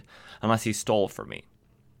needed unless he stole from me.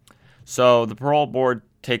 So the parole board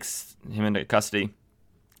takes him into custody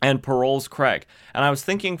and paroles Craig. And I was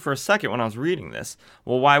thinking for a second when I was reading this,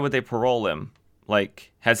 well, why would they parole him?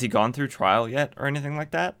 Has he gone through trial yet or anything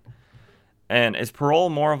like that? And is parole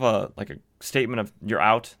more of a statement of you're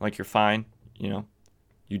out, you're fine, you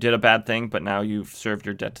did a bad thing, but now you've served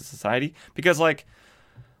your debt to society? Because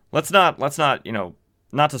let's not,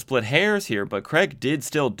 not to split hairs here, but Craig did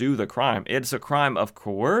still do the crime. It's a crime of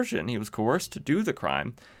coercion. He was coerced to do the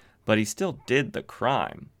crime, but he still did the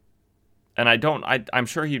crime. And I'm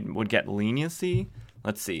sure he would get leniency.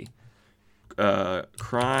 Let's see.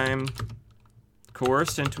 Crime.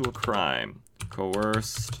 Coerced into a crime.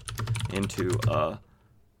 Coerced into a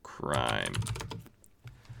crime.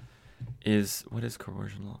 What is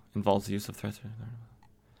coercion law? Involves the use of threats.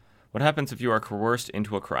 What happens if you are coerced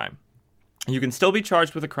into a crime? You can still be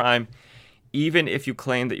charged with a crime even if you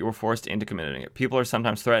claim that you were forced into committing it. People are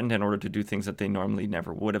sometimes threatened in order to do things that they normally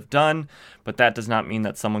never would have done, but that does not mean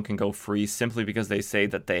that someone can go free simply because they say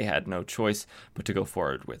that they had no choice but to go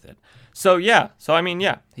forward with it. So yeah,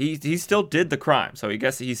 he still did the crime. So I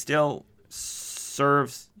guess he still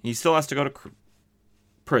he still has to go to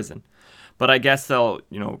prison. But I guess they'll,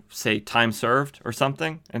 say time served or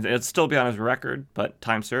something, and it'll still be on his record, but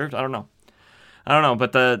time served, I don't know,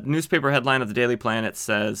 but the newspaper headline of the Daily Planet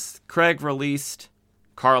says, Craig released,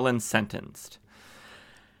 Carlin sentenced.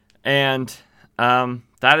 And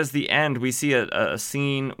that is the end. We see a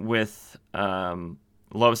scene with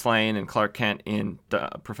Lois Lane and Clark Kent in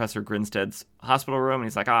Professor Grinstead's hospital room, and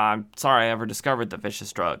he's like, I'm sorry I ever discovered the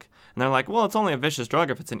vicious drug. And they're like, well, it's only a vicious drug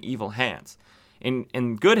if it's in evil hands.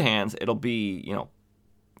 In good hands, it'll be,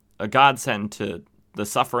 a godsend to the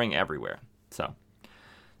suffering everywhere. So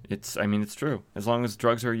it's true. As long as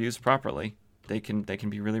drugs are used properly, they can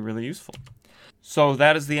be really, really useful. So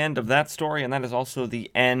that is the end of that story, and that is also the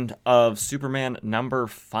end of Superman number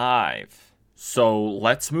 5. So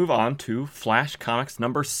let's move on to Flash Comics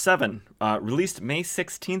number 7, released May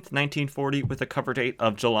 16th, 1940, with a cover date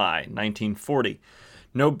of July 1940.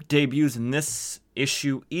 No debuts in this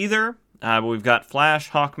issue either. But we've got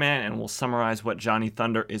Flash, Hawkman, and we'll summarize what Johnny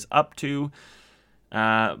Thunder is up to.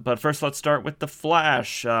 But first, let's start with The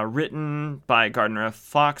Flash, written by Gardner F.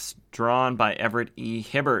 Fox, drawn by Everett E.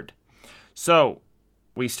 Hibbard. So,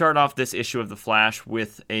 we start off this issue of The Flash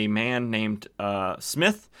with a man named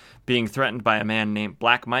Smith being threatened by a man named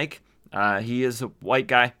Black Mike. He is a white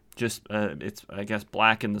guy, just, it's, I guess,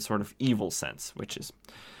 black in the sort of evil sense, which is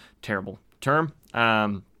a terrible term.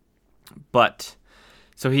 So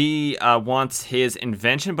he wants his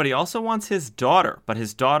invention, but he also wants his daughter, but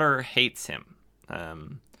his daughter hates him.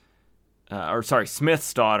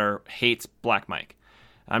 Smith's daughter hates Black Mike.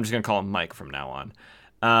 I'm just going to call him Mike from now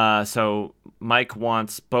on. So Mike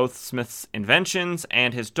wants both Smith's inventions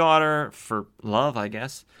and his daughter for love, I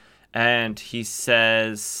guess. And he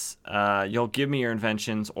says, you'll give me your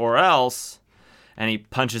inventions or else. And he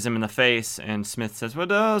punches him in the face. And Smith says, well,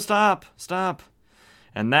 no, stop.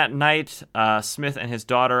 And that night, Smith and his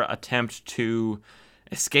daughter attempt to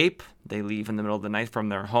escape. They leave in the middle of the night from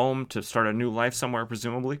their home to start a new life somewhere,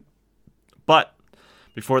 presumably. But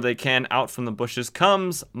before they can, out from the bushes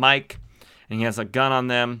comes Mike, and he has a gun on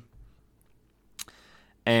them.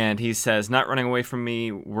 And he says, "Not running away from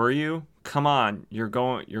me, were you? Come on, you're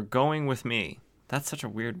going with me." That's such a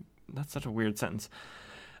weird sentence.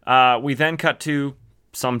 We then cut to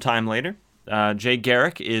some time later. Jay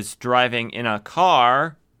Garrick is driving in a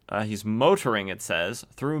car. He's motoring, it says,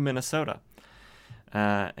 through Minnesota.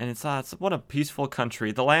 And it's what a peaceful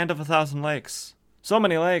country, the land of 1,000 lakes. So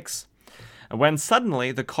many lakes. When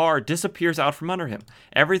suddenly the car disappears out from under him.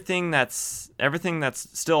 Everything that's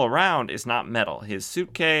still around is not metal. His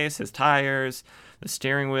suitcase, his tires, the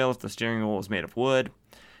steering wheel, if the steering wheel was made of wood.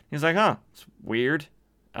 He's like, it's weird.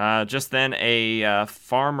 Just then a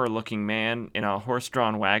farmer-looking man in a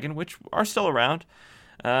horse-drawn wagon, which are still around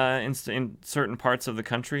in certain parts of the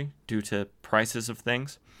country due to prices of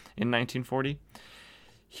things in 1940.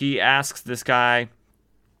 He asks this guy,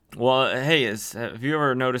 well, hey, have you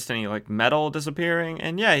ever noticed any metal disappearing?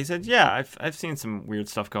 And yeah, he said, yeah, I've seen some weird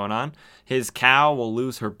stuff going on. His cow will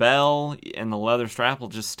lose her bell, and the leather strap will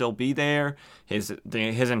just still be there. His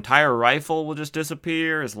entire rifle will just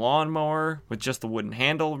disappear. His lawnmower with just the wooden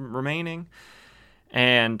handle remaining.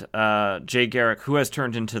 And Jay Garrick, who has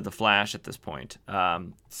turned into the Flash at this point,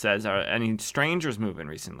 says, "Are any strangers moving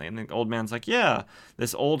recently?" And the old man's like, "Yeah,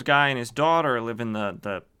 this old guy and his daughter live in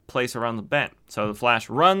the place around the bend." So the Flash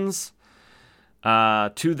runs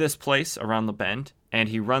to this place around the bend, and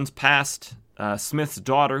he runs past Smith's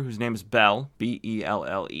daughter, whose name is Belle,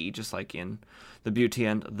 Belle, just like in The Beauty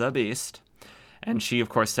and the Beast. And she, of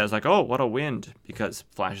course, says, "Oh, what a wind," because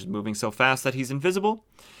Flash is moving so fast that he's invisible.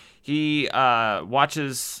 He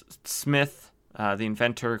watches Smith, the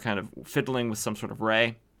inventor, kind of fiddling with some sort of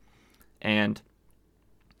ray, and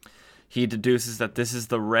he deduces that this is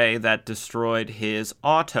the ray that destroyed his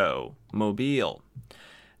automobile.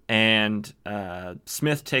 And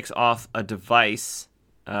Smith takes off a device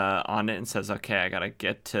on it and says, "Okay, I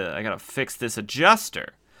gotta fix this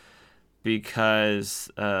adjuster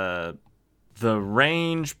because the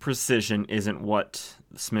range precision isn't what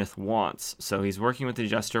Smith wants." So he's working with the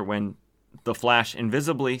adjuster when the Flash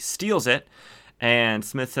invisibly steals it, and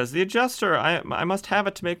Smith says, "The adjuster, I must have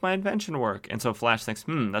it to make my invention work." And so Flash thinks,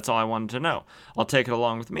 that's all I wanted to know. I'll take it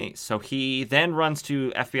along with me. So he then runs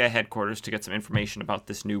to FBI headquarters to get some information about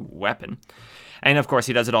this new weapon. And of course,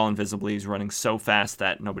 he does it all invisibly. He's running so fast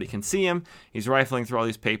that nobody can see him. He's rifling through all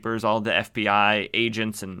these papers. All the FBI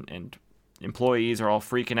agents and employees are all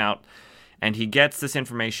freaking out. And he gets this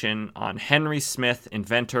information on Henry Smith,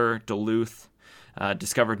 inventor, Duluth,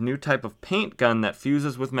 discovered new type of paint gun that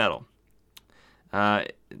fuses with metal. I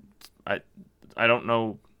don't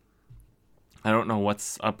know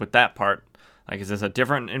what's up with that part. Is this a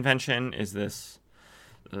different invention? Is this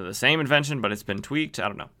the same invention, but it's been tweaked? I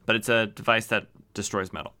don't know. But it's a device that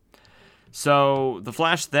destroys metal. So the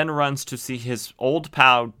Flash then runs to see his old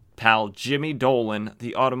pal Jimmy Dolan,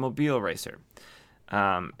 the automobile racer.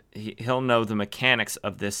 He'll know the mechanics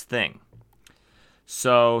of this thing.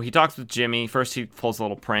 So he talks with Jimmy. First, he pulls a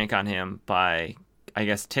little prank on him by, I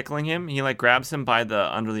guess, tickling him. He grabs him by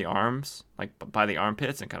the under the arms, by the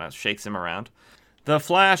armpits, and kind of shakes him around. The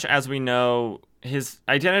Flash, as we know, his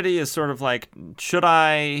identity is sort of should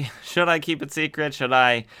I keep it secret? Should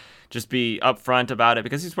I just be upfront about it?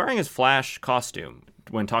 Because he's wearing his Flash costume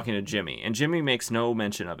when talking to Jimmy, and Jimmy makes no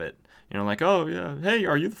mention of it. "Oh, yeah, hey,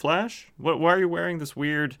 are you the Flash? Why are you wearing this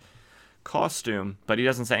weird costume?" But he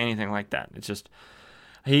doesn't say anything like that. It's just,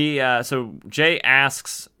 so Jay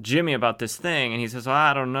asks Jimmy about this thing, and he says,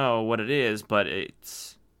 "I don't know what it is, but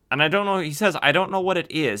it's," and I don't know, he says, "I don't know what it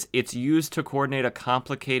is. It's used to coordinate a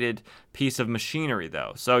complicated piece of machinery,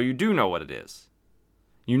 though." So you do know what it is.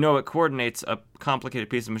 it coordinates a complicated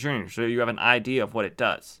piece of machinery, so you have an idea of what it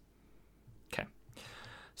does. Okay.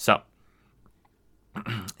 So,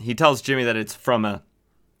 he tells Jimmy that it's from a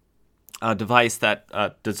device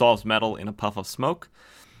that dissolves metal in a puff of smoke.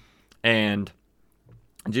 And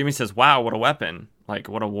Jimmy says, wow, what a weapon. Like,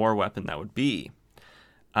 what a war weapon that would be.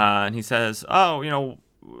 And he says, oh,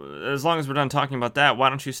 as long as we're done talking about that, why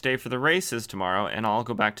don't you stay for the races tomorrow, and I'll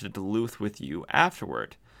go back to Duluth with you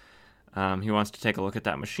afterward. He wants to take a look at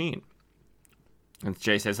that machine. And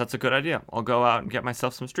Jay says, that's a good idea. I'll go out and get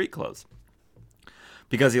myself some street clothes.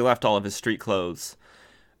 Because he left all of his street clothes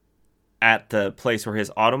at the place where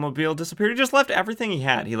his automobile disappeared. He just left everything he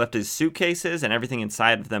had. He left his suitcases and everything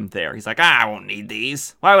inside of them there. He's like, I won't need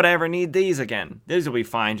these. Why would I ever need these again? These will be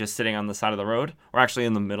fine just sitting on the side of the road, or actually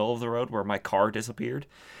in the middle of the road where my car disappeared.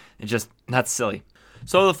 That's silly.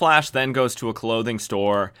 So the Flash then goes to a clothing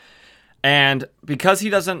store, and because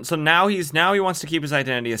he doesn't, so now he wants to keep his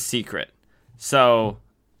identity a secret. So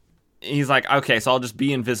he's like, okay, so I'll just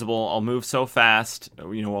be invisible. I'll move so fast, a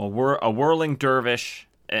whirling dervish,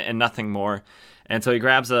 and nothing more. And so he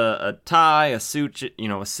grabs a tie, a suit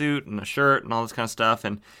and a shirt and all this kind of stuff,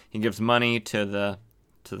 and he gives money to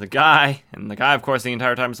the guy, and the guy, of course, the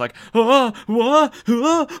entire time is like,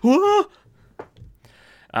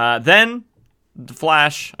 then the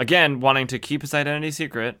Flash, again wanting to keep his identity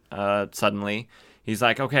secret, suddenly he's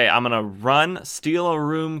like, okay, I'm gonna steal a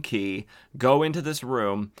room key, go into this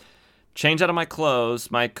room, change out of my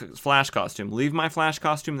clothes, my Flash costume, leave my Flash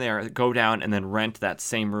costume there, go down, and then rent that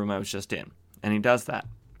same room I was just in. And he does that.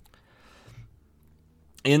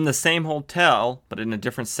 In the same hotel, but in a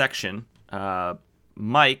different section,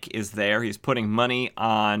 Mike is there. He's putting money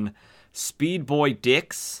on Speed Boy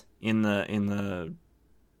Dix in the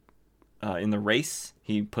race.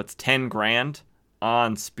 He puts 10 grand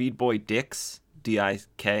on Speed Boy Dix,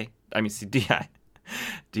 D-I-K. I mean,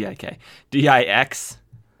 D-I-K. D-I-X.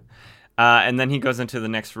 And then he goes into the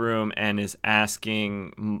next room and is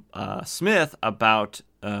asking Smith about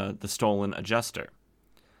the stolen adjuster.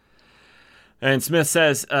 And Smith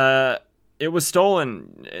says, it was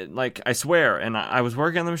stolen, like, I swear, and I was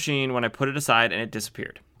working on the machine when I put it aside and it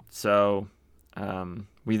disappeared. So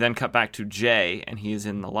we then cut back to Jay, and he's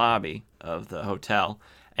in the lobby of the hotel,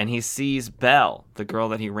 and he sees Belle, the girl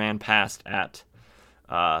that he ran past at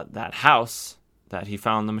that house that he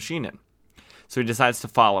found the machine in. So he decides to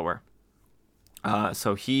follow her.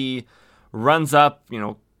 So he runs up,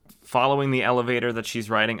 following the elevator that she's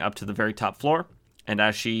riding up to the very top floor. And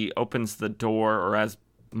as she opens the door, or as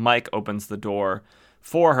Mike opens the door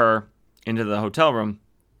for her into the hotel room,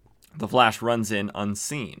 the Flash runs in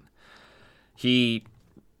unseen. He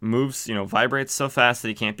moves, vibrates so fast that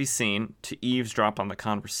he can't be seen to eavesdrop on the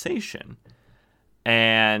conversation.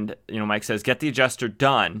 And, Mike says, get the adjuster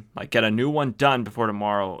done. Like, get a new one done before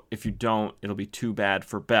tomorrow. If you don't, it'll be too bad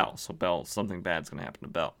for Belle. So something bad's going to happen to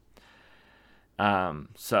Belle.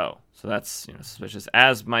 So that's, suspicious.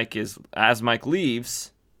 As Mike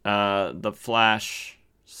leaves, the Flash,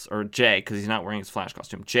 or Jay, because he's not wearing his Flash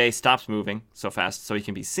costume, Jay stops moving so fast so he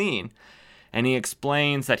can be seen. And he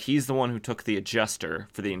explains that he's the one who took the adjuster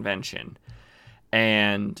for the invention.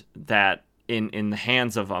 And that in the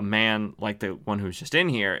hands of a man like the one who's just in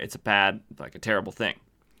here, it's a terrible thing.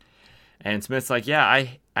 And Smith's like, yeah,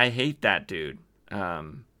 I hate that dude.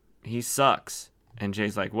 He sucks. And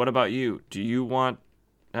Jay's like, what about you? Do you want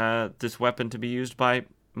this weapon to be used by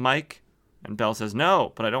Mike? And Belle says,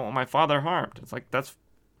 no, but I don't want my father harmed. It's like, that's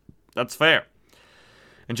fair.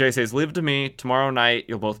 And Jay says, leave it to me. Tomorrow night,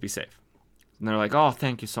 you'll both be safe. And they're like, oh,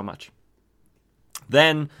 thank you so much.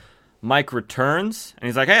 Then Mike returns, and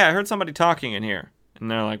he's like, hey, I heard somebody talking in here.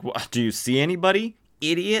 And they're like, what, do you see anybody,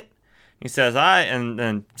 idiot? He says,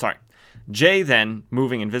 Jay then,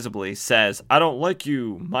 moving invisibly, says, I don't like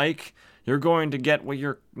you, Mike. You're going to get what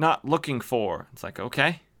you're not looking for. It's like,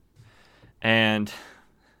 okay. And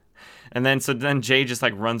then Jay just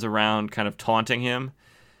like runs around kind of taunting him.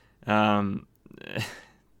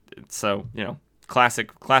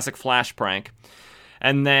 Classic Flash prank.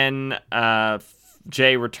 And then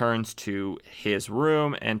Jay returns to his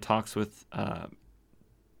room and talks with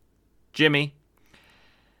Jimmy.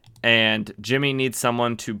 And Jimmy needs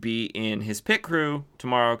someone to be in his pit crew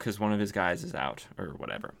tomorrow because one of his guys is out or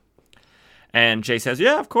whatever. And Jay says,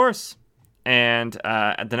 yeah, of course. And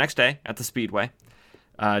the next day at the Speedway,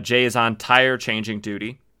 Jay is on tire changing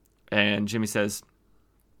duty. And Jimmy says,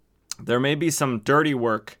 there may be some dirty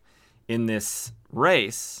work in this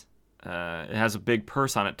race. It has a big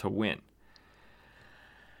purse on it to win.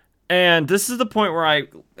 And this is the point where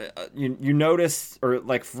you notice, or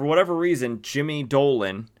like for whatever reason, Jimmy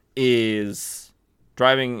Dolan is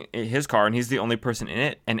driving his car, and he's the only person in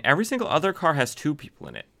it. And every single other car has 2 people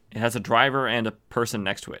in it. It has a driver and a person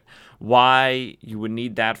next to it. Why you would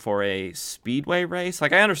need that for a speedway race?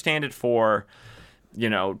 Like, I understand it for,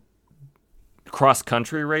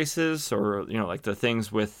 cross-country races, or, like the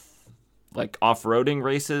things with, like, off-roading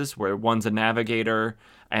races where one's a navigator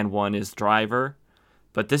and one is driver.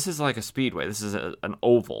 But this is like a speedway. This is an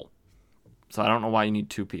oval. So I don't know why you need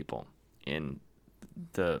 2 people in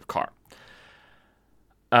the car.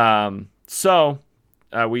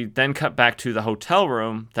 We then cut back to the hotel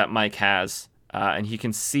room that Mike has, and he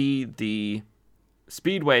can see the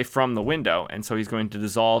speedway from the window, and so he's going to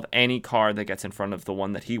dissolve any car that gets in front of the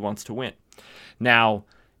one that he wants to win. Now,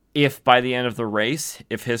 if by the end of the race,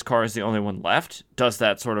 if his car is the only one left, does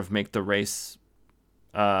that sort of make the race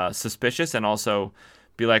suspicious, and also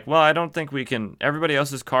be like, well, I don't think we can, everybody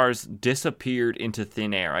else's cars disappeared into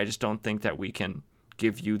thin air. I just don't think that we can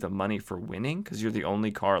give you the money for winning because you're the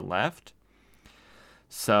only car left.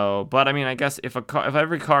 So, but I mean, I guess if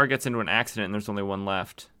every car gets into an accident and there's only one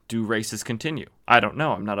left, do races continue? I don't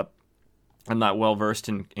know. I'm not well versed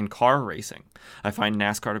in car racing. I find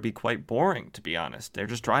NASCAR to be quite boring, to be honest. They're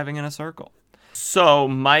just driving in a circle. So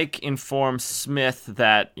Mike informs Smith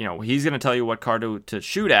that, he's going to tell you what car to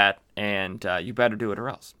shoot at, and you better do it or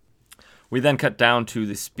else. We then cut down to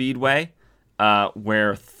the speedway,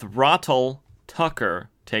 where Throttle Tucker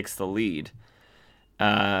takes the lead,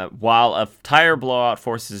 while a tire blowout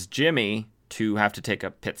forces Jimmy to have to take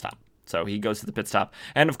a pit stop. So he goes to the pit stop,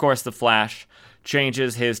 and of course the Flash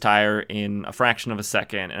changes his tire in a fraction of a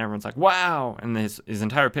second, and everyone's like, wow, and his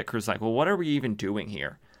entire pit crew's like, well, what are we even doing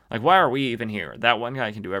here? Like, why are we even here? That one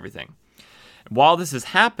guy can do everything. While this is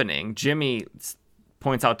happening, Jimmy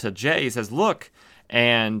points out to Jay, he says, look,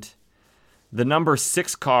 and the number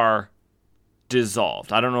 6 car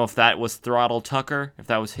dissolved. I don't know if that was Throttle Tucker, if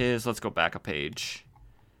that was his. Let's go back a page.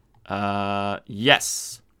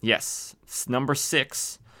 Yes. Number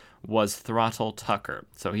 6 was Throttle Tucker.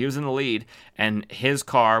 So he was in the lead, and his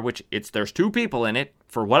car, there's 2 people in it,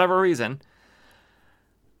 for whatever reason,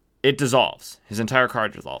 it dissolves. His entire car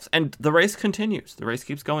dissolves. And the race continues. The race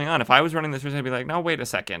keeps going on. If I was running this race, I'd be like, no, wait a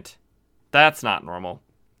second. That's not normal.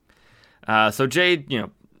 So Jade,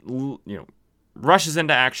 rushes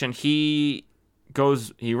into action. He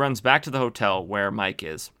runs back to the hotel where Mike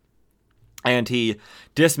is. And he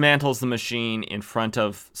dismantles the machine in front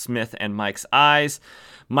of Smith and Mike's eyes.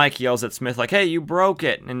 Mike yells at Smith like, hey, you broke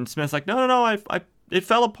it. And Smith's like, no, it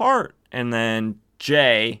fell apart. And then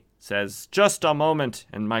Jay says, just a moment.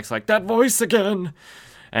 And Mike's like, that voice again.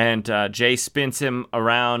 And Jay spins him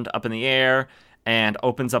around up in the air and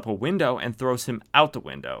opens up a window and throws him out the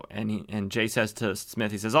window. And Jay says to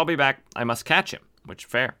Smith, he says, I'll be back. I must catch him, which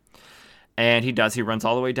fair. And he does. He runs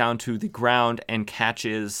all the way down to the ground and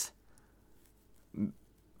catches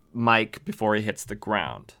Mike before he hits the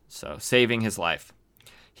ground, so saving his life.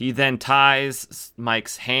 He then ties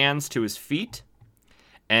Mike's hands to his feet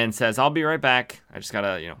and says, I'll be right back. I just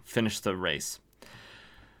gotta, finish the race.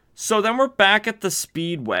 So then we're back at the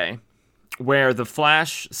speedway where the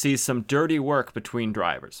Flash sees some dirty work between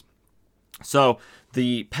drivers. So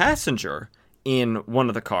the passenger in one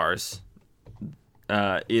of the cars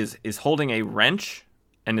is holding a wrench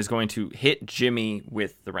and is going to hit Jimmy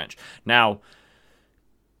with the wrench. Now,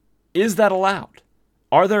 is that allowed?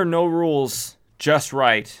 Are there no rules just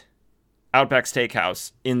right, Outback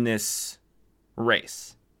Steakhouse, in this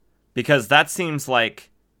race? Because that seems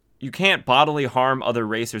like you can't bodily harm other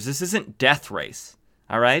racers. This isn't Death Race,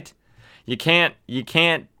 all right? You can't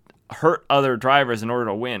hurt other drivers in order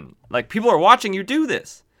to win. Like, people are watching you do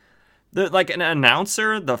this. Like an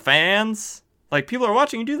announcer, the fans, like, people are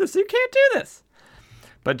watching you do this. You can't do this.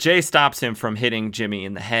 But Jay stops him from hitting Jimmy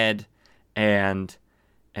in the head and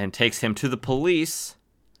takes him to the police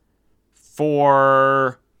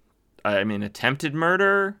for, attempted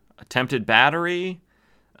murder, attempted battery,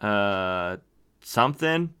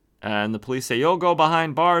 something. And the police say, you'll go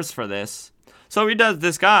behind bars for this. So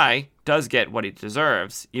this guy does get what he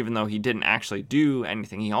deserves, even though he didn't actually do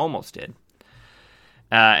anything. He almost did.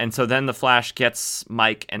 And so then the Flash gets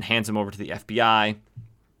Mike and hands him over to the FBI.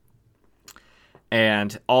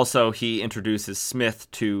 And also he introduces Smith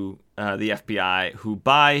to the FBI, who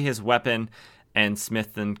buy his weapon, and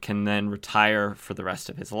Smith can then retire for the rest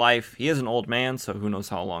of his life. He is an old man, so who knows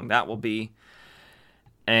how long that will be.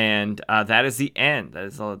 And that is the end. That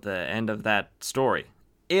is the end of that story.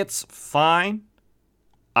 It's fine.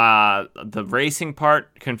 The racing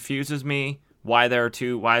part confuses me. Why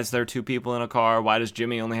is there 2 people in a car? Why does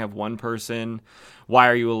Jimmy only have 1 person? Why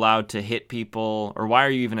are you allowed to hit people? Or why are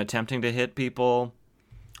you even attempting to hit people?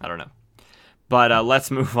 I don't know. But let's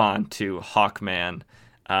move on to Hawkman,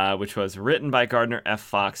 which was written by Gardner F.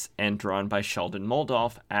 Fox and drawn by Sheldon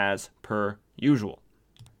Moldoff, as per usual.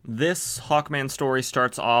 This Hawkman story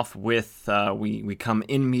starts off with, we come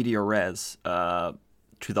in media res to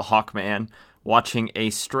the Hawkman watching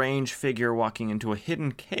a strange figure walking into a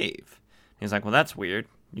hidden cave. He's like, well, that's weird.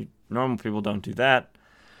 Normal people don't do that.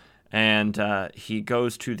 And he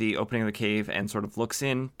goes to the opening of the cave and sort of looks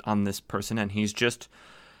in on this person, and he's just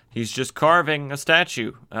carving a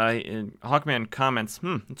statue. Hawkman comments,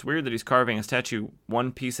 it's weird that he's carving a statue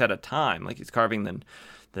one piece at a time. Like he's carving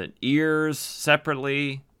the ears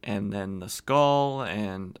separately, and then the skull,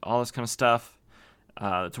 and all this kind of stuff.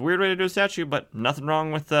 It's a weird way to do a statue, but nothing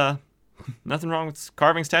wrong with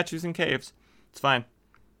carving statues in caves. It's fine.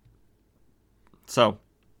 So,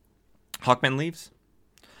 Hawkman leaves.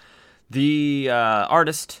 The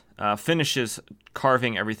artist finishes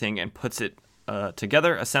carving everything and puts it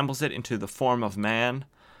together, assembles it into the form of man.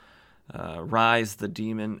 Rise the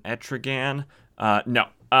demon Etrigan. And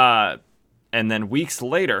then weeks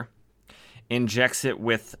later, injects it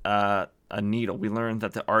with a needle. We learn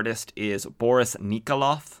that the artist is Boris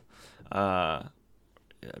Nikolov.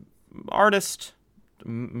 Artist,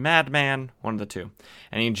 madman, one of the two.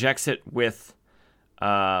 And he injects it with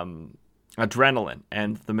adrenaline.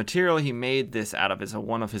 And the material he made this out of is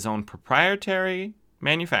one of his own proprietary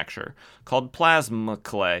manufacture called plasma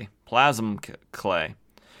clay. Plasm clay.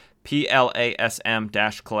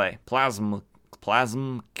 PLASM-clay.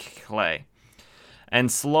 Plasm clay. And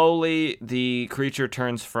slowly the creature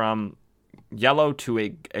turns from yellow to a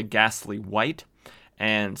ghastly white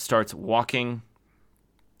and starts walking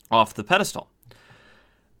off the pedestal.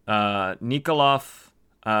 Nikolov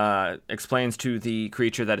explains to the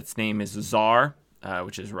creature that its name is Tsar,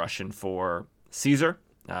 which is Russian for Caesar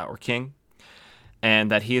or king, and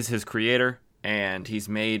that he is his creator, and he's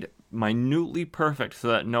made minutely perfect so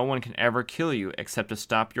that no one can ever kill you except to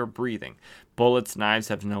stop your breathing. Bullets, knives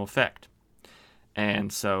have no effect.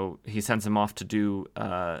 And so he sends him off to do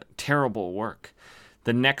terrible work.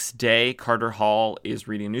 The next day, Carter Hall is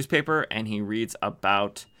reading a newspaper, and he reads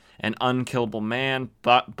about an unkillable man,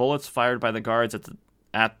 but bullets fired by the guards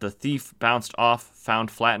at the thief bounced off,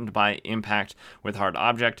 found flattened by impact with hard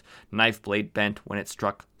object, knife blade bent when it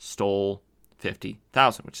struck, stole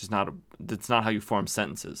 50,000, which is that's not how you form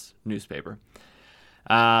sentences, newspaper.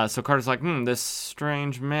 So Carter's like, this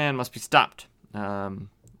strange man must be stopped.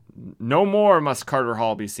 No more must Carter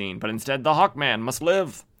Hall be seen, but instead the Hawkman must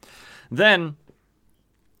live. Then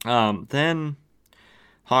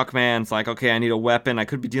Hawkman's like, okay, I need a weapon. I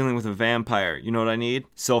could be dealing with a vampire. You know what I need?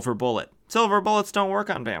 Silver bullet. Silver bullets don't work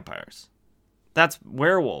on vampires. That's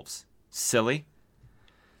werewolves. Silly.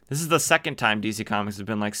 This is the second time DC Comics has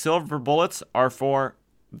been like, silver bullets are for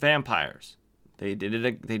vampires. They did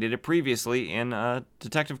it previously in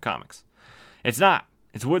Detective Comics. It's not.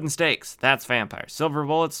 It's wooden stakes. That's vampires. Silver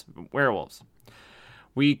bullets, werewolves.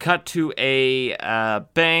 We cut to a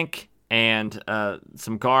bank, and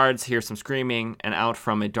some guards hear some screaming, and out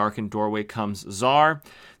from a darkened doorway comes Tsar.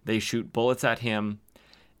 They shoot bullets at him,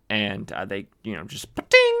 and they, just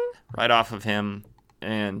ding right off of him.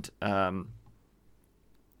 And the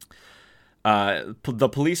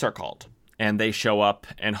police are called, and they show up,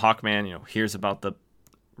 and Hawkman, hears about the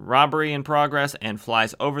robbery in progress and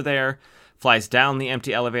flies over there. Flies down the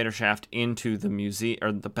empty elevator shaft into the museum,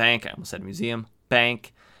 or the bank. I almost said museum.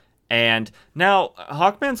 Bank. And now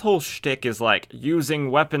Hawkman's whole shtick is like using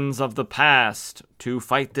weapons of the past to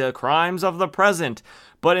fight the crimes of the present.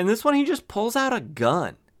 But in this one, he just pulls out a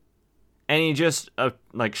gun. And he just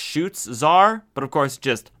shoots Tsar. But of course,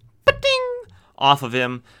 just ding off of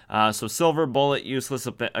him. So silver bullet useless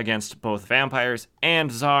against both vampires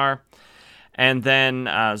and Tsar. And then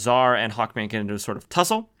Tsar and Hawkman get into a sort of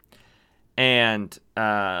tussle. And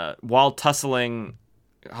while tussling,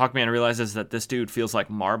 Hawkman realizes that this dude feels like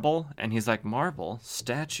marble. And he's like, marble?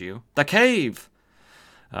 Statue? The cave!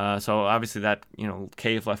 So obviously that,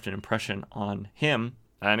 cave left an impression on him.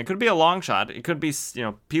 And it could be a long shot. It could be,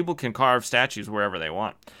 people can carve statues wherever they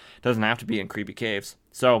want. It doesn't have to be in creepy caves.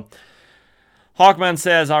 So Hawkman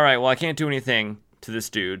says, all right, well, I can't do anything to this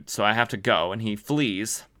dude, so I have to go. And he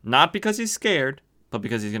flees, not because he's scared, but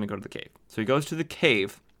because he's going to go to the cave. So he goes to the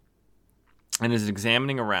cave and is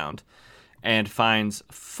examining around and finds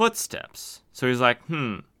footsteps. So he's like,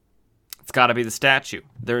 it's got to be the statue.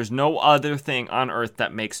 There's no other thing on Earth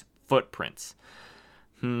that makes footprints.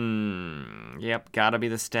 Yep, gotta be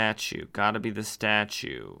the statue.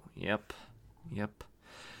 Yep.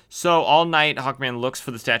 So all night, Hawkman looks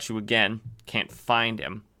for the statue again. Can't find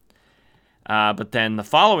him. But then the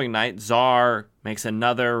following night, Tsar makes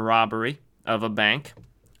another robbery of a bank.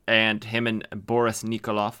 and him and Boris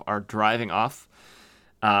Nikolov are driving off.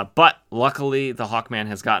 But luckily, the Hawkman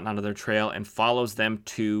has gotten onto their trail and follows them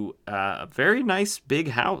to a very nice big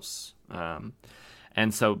house.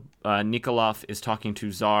 And so Nikolov is talking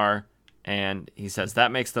to Tsar, and he says,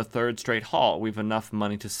 that makes the third straight haul. We've enough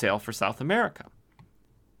money to sail for South America.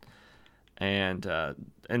 And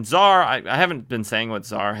Tsar, I haven't been saying what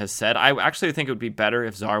Tsar has said. I actually think it would be better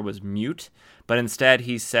if Tsar was mute. But instead,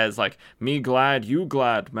 he says, like, me glad, you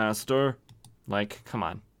glad, master. Like, come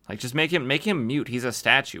on. Like, just make him mute. He's a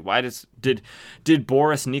statue. Why did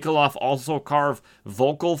Boris Nikolov also carve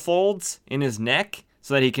vocal folds in his neck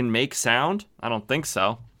so that he can make sound? I don't think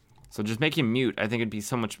so. So just make him mute. I think it'd be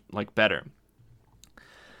so much like better.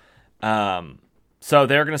 So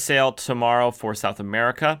they're gonna sail tomorrow for South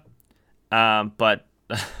America, but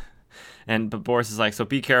Boris is like, so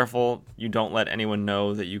be careful. You don't let anyone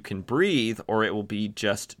know that you can breathe, or it will be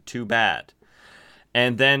just too bad.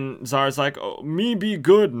 And then Tsar's like, oh, me be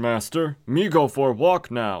good, master. Me go for a walk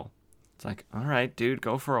now. It's like, all right, dude,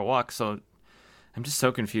 go for a walk. So I'm just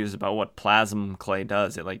so confused about what plasm clay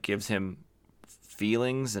does. It, like, gives him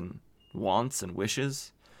feelings and wants and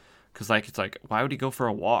wishes. Because, like, it's like, why would he go for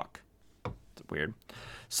a walk? It's weird.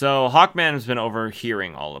 So Hawkman has been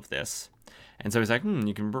overhearing all of this. And so he's like,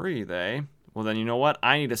 you can breathe, eh? Well, then you know what?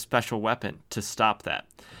 I need a special weapon to stop that.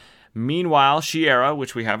 Meanwhile, Shiera,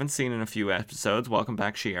 which we haven't seen in a few episodes, welcome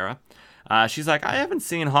back, Shiera. She's like, I haven't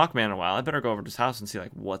seen Hawkman in a while. I better go over to his house and see,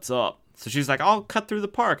 like, what's up. So she's like, I'll cut through the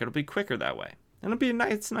park. It'll be quicker that way. And it'll be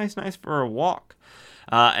nice for a walk.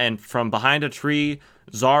 And from behind a tree,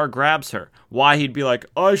 Tsar grabs her. Why he'd be like,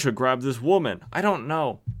 I should grab this woman. I don't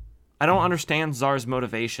know. I don't understand Tsar's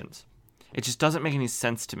motivations. It just doesn't make any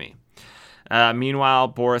sense to me. Meanwhile,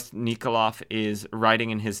 Boris Nikolov is writing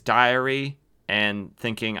in his diary and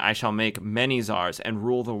thinking, I shall make many Tsars and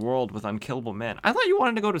rule the world with unkillable men. I thought you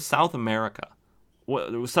wanted to go to South America.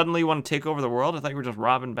 What, suddenly you want to take over the world? I thought you were just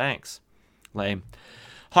robbing banks. Lame.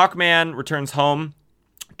 Hawkman returns home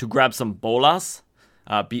to grab some bolas,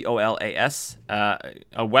 B-O-L-A-S,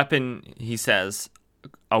 a weapon, he says,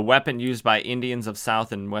 a weapon used by Indians of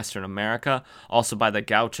South and Western America, also by the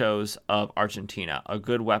gauchos of Argentina. A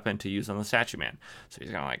good weapon to use on the Statue Man. So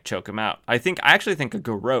he's going to, like, choke him out. I actually think a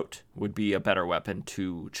garrote would be a better weapon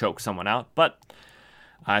to choke someone out, but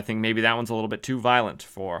I think maybe that one's a little bit too violent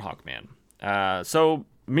for Hawkman. So,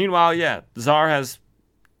 meanwhile, yeah, Tsar has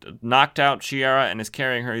knocked out Shiera and is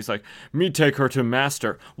carrying her. He's like, me take her to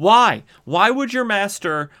master. Why? Why would your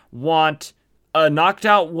master want a knocked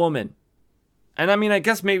out woman? And I mean, I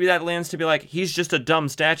guess maybe that lands to be like, he's just a dumb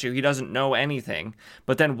statue. He doesn't know anything.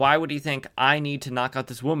 But then why would he think, I need to knock out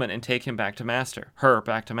this woman and take him back to master? Her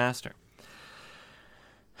back to master.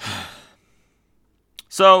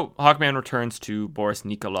 So Hawkman returns to Boris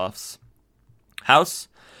Nikolov's house,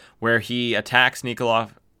 where he attacks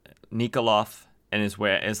Nikolov and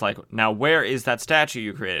is like, now where is that statue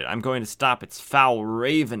you created? I'm going to stop its foul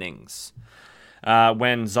ravenings.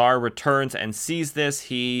 When Tsar returns and sees this,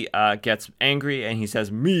 he gets angry and he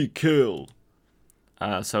says, me kill.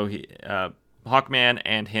 So Hawkman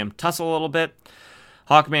and him tussle a little bit.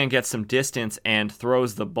 Hawkman gets some distance and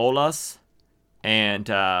throws the bolas and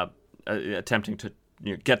attempting to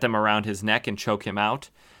get them around his neck and choke him out.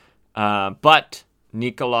 But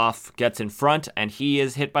Nikolov gets in front and he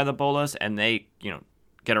is hit by the bolas and they,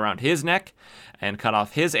 get around his neck and cut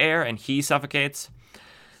off his air and he suffocates.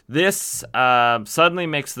 This suddenly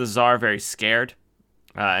makes the Tsar very scared,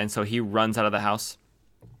 and so he runs out of the house.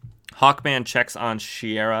 Hawkman checks on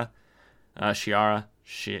Shiera,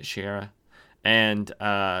 and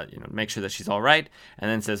make sure that she's all right,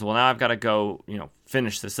 and then says, well, now I've got to go,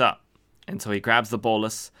 finish this up. And so he grabs the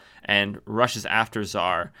bolus and rushes after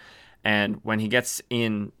Tsar, and when he gets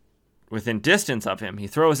within distance of him, he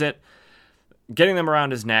throws it, getting them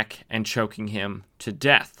around his neck and choking him to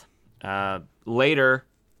death. Later,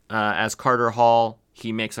 as Carter Hall,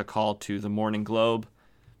 he makes a call to the Morning Globe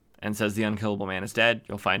and says the unkillable man is dead.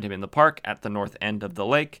 You'll find him in the park at the north end of the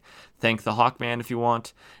lake. Thank the Hawkman if you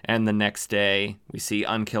want. And the next day, we see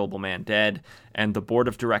unkillable man dead. And the board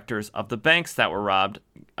of directors of the banks that were robbed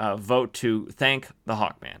vote to thank the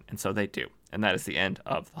Hawkman. And so they do. And that is the end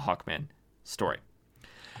of the Hawkman story.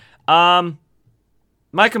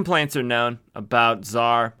 My complaints are known about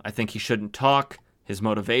Tsar. I think he shouldn't talk. His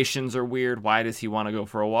motivations are weird. Why does he want to go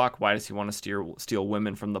for a walk? Why does he want to steal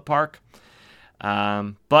women from the park?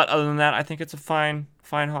 But other than that, I think it's a fine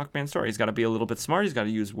Hawkman story. He's got to be a little bit smart. He's got to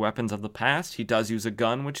use weapons of the past. He does use a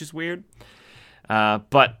gun, which is weird.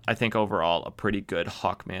 But I think overall, a pretty good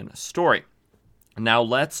Hawkman story. Now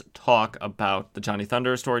let's talk about the Johnny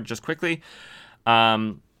Thunder story just quickly.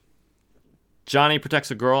 Johnny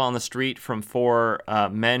protects a girl on the street from 4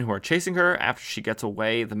 men who are chasing her. After she gets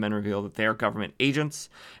away, the men reveal that they are government agents,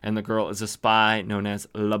 and the girl is a spy known as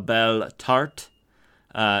La Belle Tarte.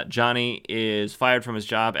 Johnny is fired from his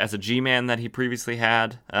job as a G-man that he previously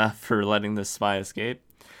had for letting this spy escape.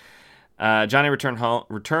 Johnny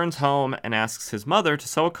returns home and asks his mother to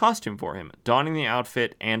sew a costume for him. Donning the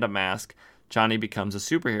outfit and a mask, Johnny becomes a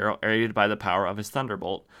superhero aided by the power of his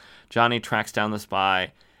Thunderbolt. Johnny tracks down the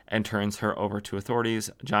spy and turns her over to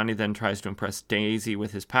authorities. Johnny then tries to impress Daisy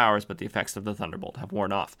with his powers, but the effects of the Thunderbolt have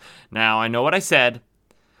worn off. Now, I know what I said,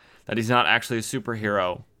 that he's not actually a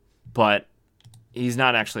superhero, but he's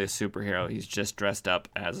not actually a superhero. He's just dressed up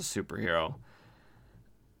as a superhero.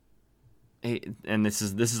 And this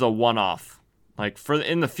is a one-off. Like,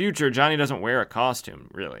 in the future, Johnny doesn't wear a costume,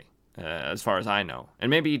 really, as far as I know. And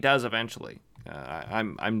maybe he does eventually.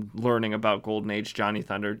 I'm learning about Golden Age Johnny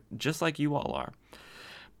Thunder, just like you all are.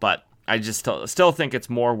 But I just still think it's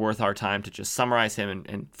more worth our time to just summarize him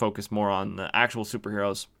and focus more on the actual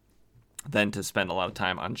superheroes than to spend a lot of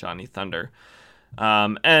time on Johnny Thunder.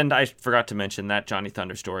 And I forgot to mention that Johnny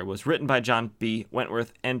Thunder story was written by John B.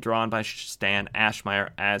 Wentworth and drawn by Stan Ashmeyer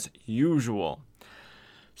as usual.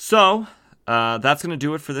 So, that's going to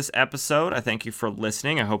do it for this episode. I thank you for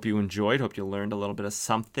listening. I hope you enjoyed. Hope you learned a little bit of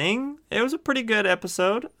something. It was a pretty good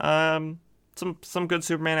episode. Some good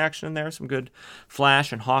Superman action in there, some good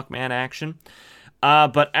Flash and Hawkman action.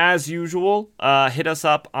 But as usual, hit us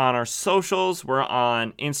up on our socials. We're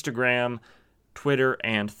on Instagram, Twitter,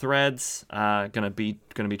 and Threads. Gonna be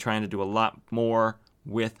trying to do a lot more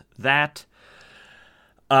with that.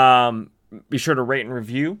 Be sure to rate and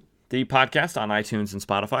review the podcast on iTunes and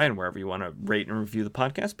Spotify and wherever you want to rate and review the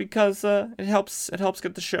podcast, because it helps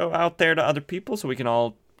get the show out there to other people so we can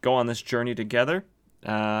all go on this journey together.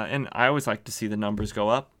 And I always like to see the numbers go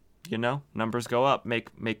up. Numbers go up,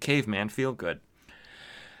 make Caveman feel good.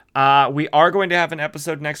 We are going to have an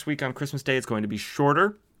episode next week on Christmas Day. It's going to be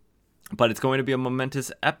shorter, but it's going to be a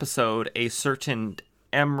momentous episode. A certain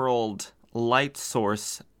Emerald Light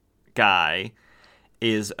Source guy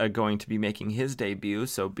is going to be making his debut,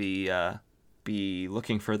 so be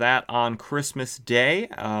looking for that on Christmas Day.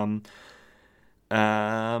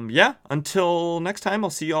 Until next time, I'll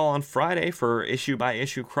see you all on Friday for Issue by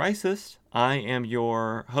Issue Crisis. I am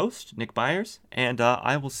your host, Nick Byers, and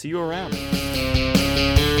I will see you around.